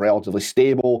countries are relatively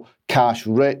stable, cash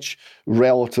rich,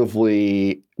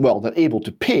 relatively, well, they're able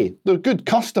to pay. They're good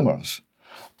customers.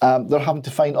 They're having to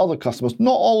find other customers.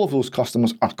 Not all of those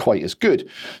customers are quite as good.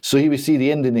 So here we see the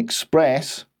Indian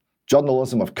Express,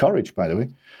 journalism of courage, by the way,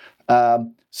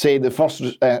 say the first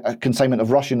consignment of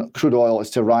Russian crude oil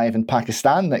is to arrive in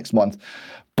Pakistan next month.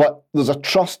 But there's a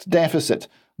trust deficit.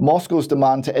 Moscow's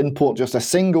demand to import just a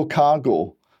single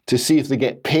cargo to see if they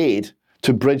get paid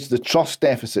to bridge the trust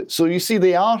deficit. So you see,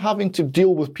 they are having to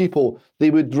deal with people they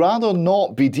would rather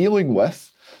not be dealing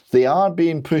with. They are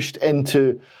being pushed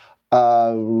into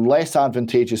less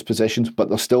advantageous positions, but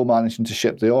they're still managing to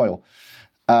ship the oil.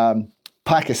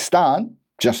 Pakistan,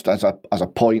 just as a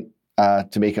point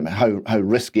to make it how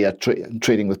risky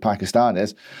trading with Pakistan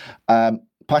is,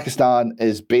 Pakistan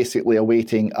is basically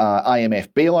awaiting IMF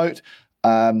bailout.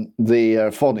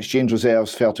 Their foreign exchange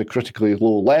reserves fell to a critically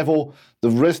low level.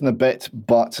 They've risen a bit,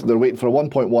 but they're waiting for a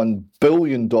 $1.1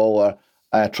 billion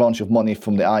tranche of money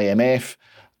from the IMF,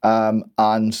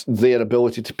 and their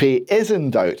ability to pay is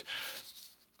in doubt.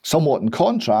 Somewhat in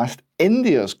contrast,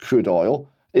 India's crude oil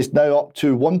is now up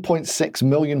to 1.6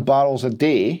 million barrels a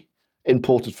day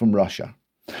imported from Russia,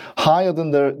 higher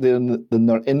than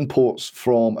their imports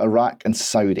from Iraq and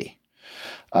Saudi.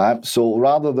 So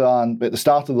rather than at the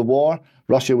start of the war,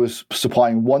 Russia was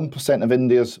supplying 1% of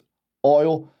India's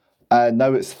oil,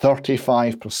 now it's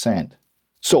 35%.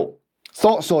 So,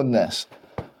 thoughts on this?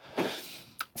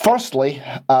 Firstly,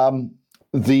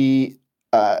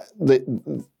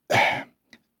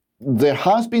 there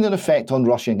has been an effect on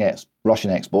Russian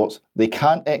exports. They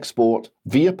can't export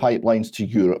via pipelines to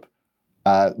Europe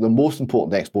the most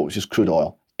important export, which is crude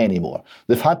oil, anymore.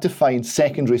 They've had to find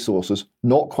secondary sources,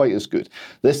 not quite as good.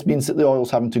 This means that the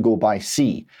oil's having to go by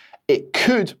sea. It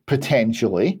could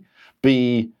potentially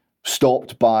be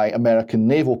stopped by American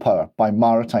naval power, by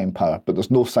maritime power, but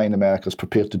there's no sign America's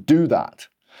prepared to do that.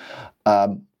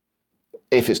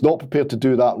 If it's not prepared to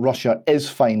do that, Russia is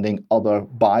finding other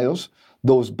buyers.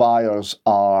 Those buyers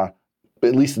are,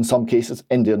 at least in some cases,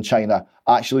 India and China,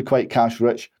 actually quite cash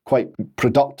rich, quite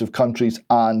productive countries,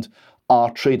 and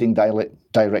are trading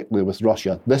directly with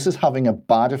Russia. This is having a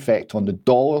bad effect on the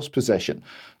dollar's position,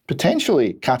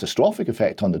 potentially catastrophic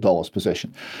effect on the dollar's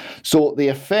position. So the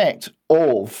effect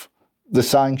of the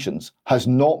sanctions has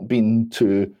not been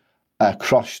to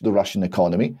crush the Russian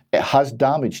economy. It has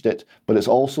damaged it, but it's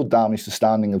also damaged the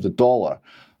standing of the dollar.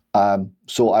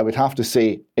 So I would have to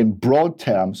say, in broad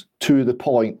terms, to the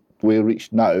point we're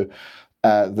reached now,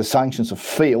 the sanctions have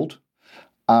failed.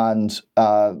 And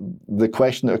the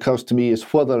question that occurs to me is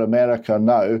whether America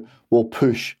now will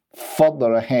push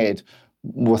further ahead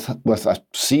with a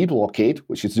sea blockade,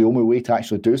 which is the only way to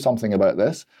actually do something about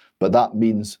this, but that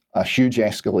means a huge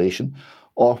escalation,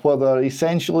 or whether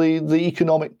essentially the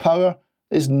economic power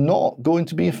is not going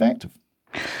to be effective.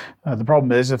 The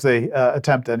problem is if they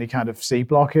attempt any kind of sea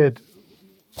blockade,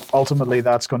 ultimately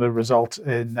that's going to result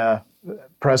in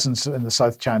presence in the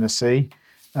South China Sea.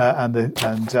 So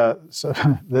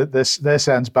this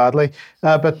ends badly.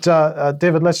 But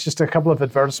David, let's just a couple of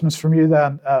advertisements from you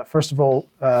then. First of all,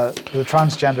 the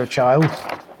transgender child.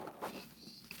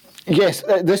 Yes,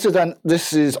 this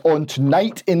is on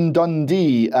tonight in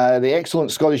Dundee. The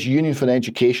excellent Scottish Union for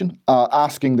Education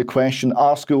asking the question: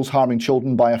 are schools harming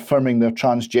children by affirming their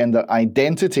transgender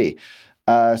identity?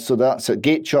 So that's at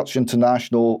Gate Church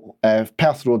International,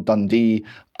 Perth Road, Dundee,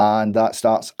 and that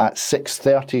starts at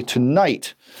 6:30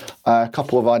 tonight. A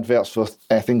couple of adverts for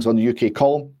things on the UK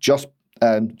column, just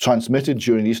transmitted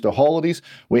during Easter holidays.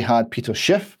 We had Peter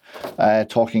Schiff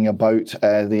talking about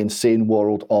the insane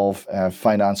world of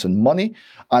finance and money.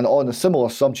 And on a similar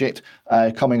subject,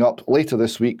 coming up later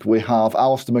this week, we have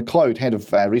Alistair MacLeod, Head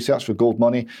of Research for Gold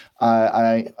Money.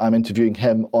 I'm interviewing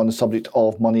him on the subject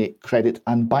of money, credit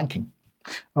and banking.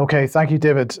 Okay, thank you,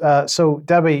 David. So,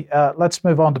 Debbie, let's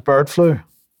move on to bird flu.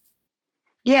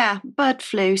 Yeah, bird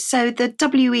flu. So the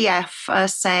WEF are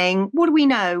saying, what do we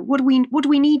know? What do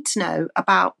we need to know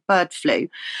about bird flu?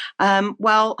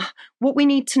 Well, what we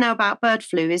need to know about bird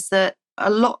flu is that a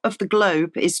lot of the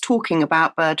globe is talking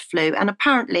about bird flu, and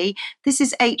apparently this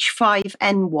is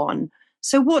H5N1.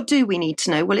 So what do we need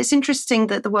to know? Well, it's interesting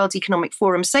that the World Economic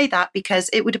Forum say that, because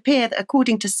it would appear that,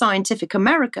 according to Scientific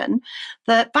American,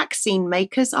 that vaccine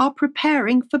makers are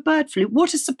preparing for bird flu.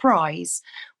 What a surprise.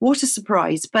 What a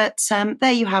surprise. But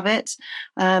there you have it.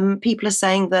 People are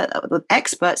saying that,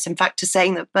 experts, in fact, are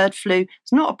saying that bird flu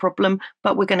is not a problem,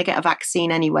 but we're going to get a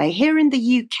vaccine anyway. Here in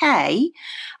the UK,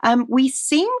 we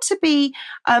seem to be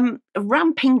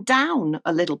ramping down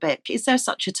a little bit. Is there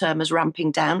such a term as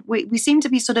ramping down? We seem to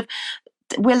be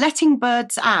we're letting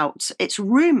birds out. It's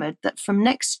rumoured that from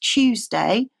next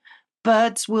Tuesday,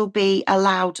 birds will be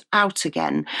allowed out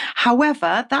again.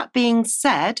 However, that being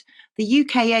said, the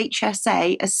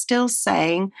UKHSA is still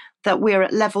saying that we're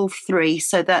at level 3,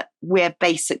 so that we're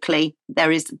basically,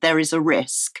 there is a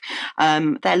risk.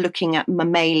 They're looking at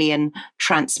mammalian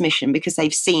transmission because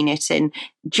they've seen it in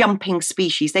jumping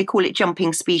species. They call it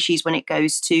jumping species when it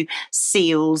goes to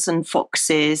seals and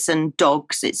foxes and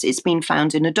dogs. It's been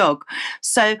found in a dog.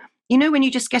 So, you know, when you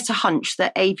just get a hunch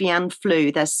that avian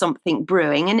flu, there's something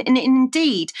brewing. And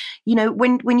indeed, you know,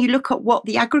 when you look at what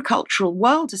the agricultural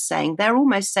world is saying, they're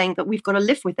almost saying that we've got to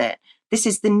live with it. This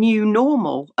is the new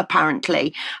normal,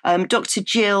 apparently. Dr.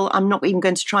 Jill, I'm not even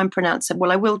going to try and pronounce it.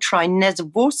 Well, I will try.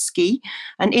 Nezvorsky,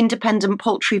 an independent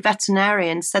poultry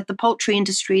veterinarian, said the poultry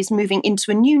industry is moving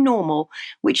into a new normal,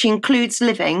 which includes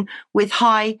living with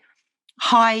high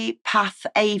path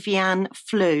avian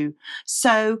flu.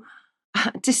 So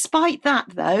despite that,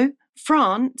 though,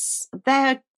 France,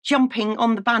 they're jumping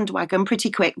on the bandwagon pretty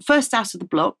quick. First out of the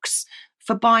blocks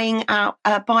for buying up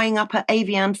an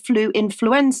avian flu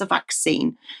influenza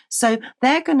vaccine. So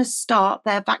they're going to start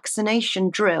their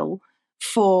vaccination drill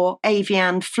for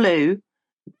avian flu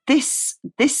this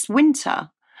winter.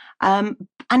 And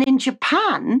in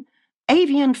Japan,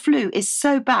 avian flu is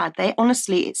so bad.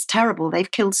 It's terrible. They've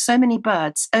killed so many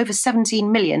birds, over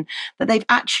 17 million, that they've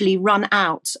actually run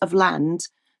out of land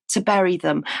to bury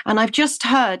them. And I've just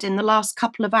heard in the last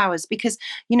couple of hours, because,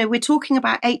 you know, we're talking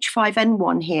about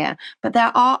H5N1 here, but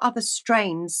there are other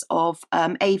strains of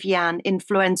avian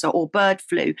influenza or bird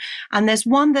flu. And there's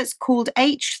one that's called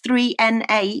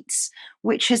H3N8,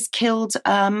 which has killed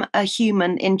a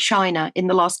human in China in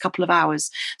the last couple of hours.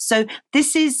 So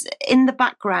this is in the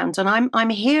background. And I'm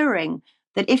hearing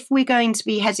that if we're going to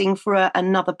be heading for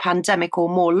another pandemic or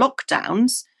more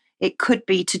lockdowns, it could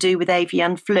be to do with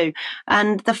avian flu.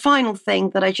 And the final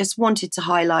thing that I just wanted to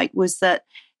highlight was that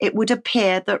it would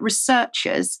appear that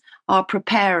researchers are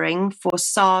preparing for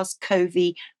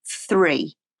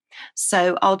SARS-CoV-3.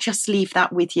 So I'll just leave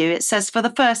that with you. It says, for the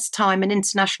first time, an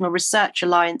international research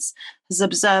alliance has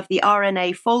observed the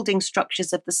RNA folding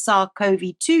structures of the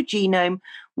SARS-CoV-2 genome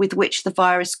with which the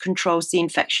virus controls the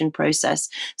infection process.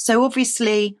 So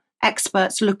obviously,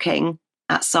 experts looking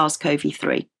at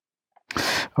SARS-CoV-3.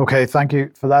 Okay, thank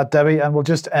you for that, Debbie. And we'll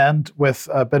just end with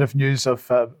a bit of news of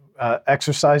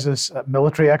exercises,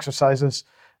 military exercises.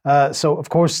 So, of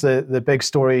course, the big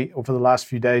story over the last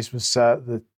few days was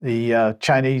the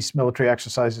Chinese military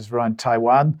exercises around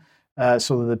Taiwan.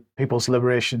 So the People's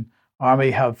Liberation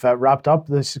Army have wrapped up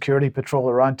the security patrol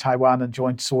around Taiwan in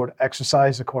joint sword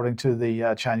exercise, according to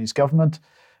the Chinese government.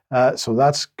 So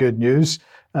that's good news.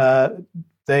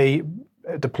 They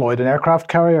deployed an aircraft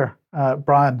carrier.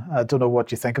 Brian, I don't know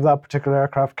what you think of that particular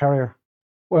aircraft carrier.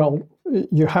 Well,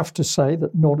 you have to say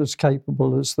that not as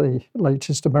capable as the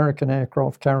latest American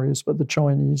aircraft carriers, but the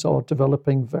Chinese are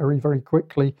developing very, very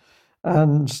quickly.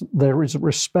 And there is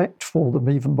respect for them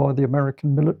even by the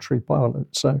American military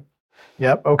pilots. So,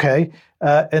 yep, okay.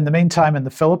 In the meantime, in the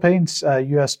Philippines,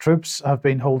 US troops have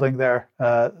been holding they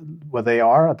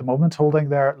are at the moment holding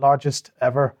their largest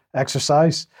ever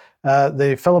exercise.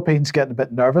 The Philippines getting a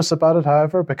bit nervous about it,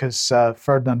 however, because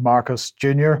Ferdinand Marcos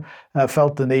Jr.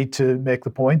 Felt the need to make the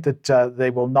point that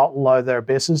they will not allow their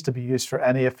bases to be used for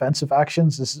any offensive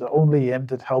actions. This is only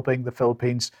aimed at helping the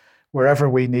Philippines wherever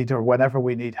we need or whenever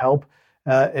we need help.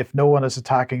 If no one is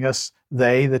attacking us,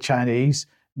 the Chinese,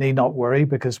 need not worry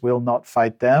because we'll not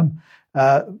fight them.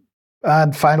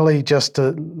 And finally, just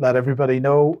to let everybody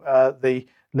know, the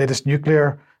latest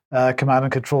nuclear command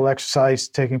and control exercise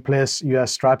taking place.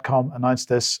 US Stratcom announced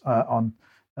this on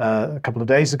a couple of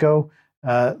days ago.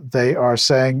 They are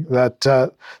saying that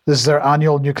this is their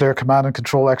annual nuclear command and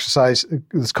control exercise.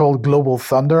 It's called Global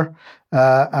Thunder.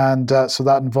 So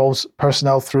that involves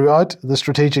personnel throughout the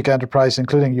strategic enterprise,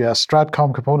 including US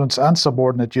Stratcom components and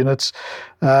subordinate units.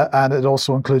 And it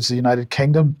also includes the United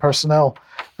Kingdom personnel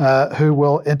who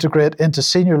will integrate into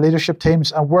senior leadership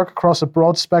teams and work across a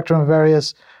broad spectrum of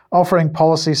areas, offering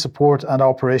policy support and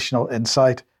operational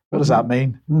insight. What does that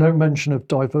mean? No mention of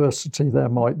diversity there,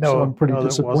 Mike. So I'm pretty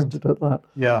disappointed at that.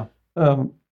 Yeah.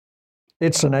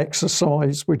 it's an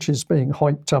exercise which is being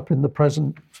hyped up in the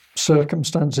present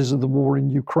circumstances of the war in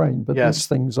Ukraine. But these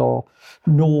things are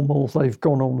normal. They've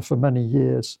gone on for many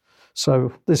years.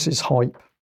 So this is hype.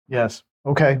 Yes.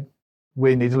 Okay.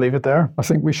 We need to leave it there. I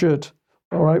think we should.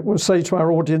 All right. We'll say to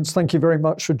our audience, thank you very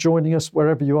much for joining us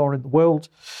wherever you are in the world.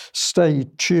 Stay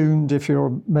tuned if you're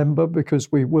a member,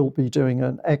 because we will be doing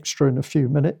an extra in a few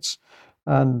minutes.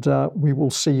 And we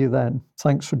will see you then.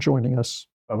 Thanks for joining us.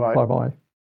 Bye-bye. Bye-bye.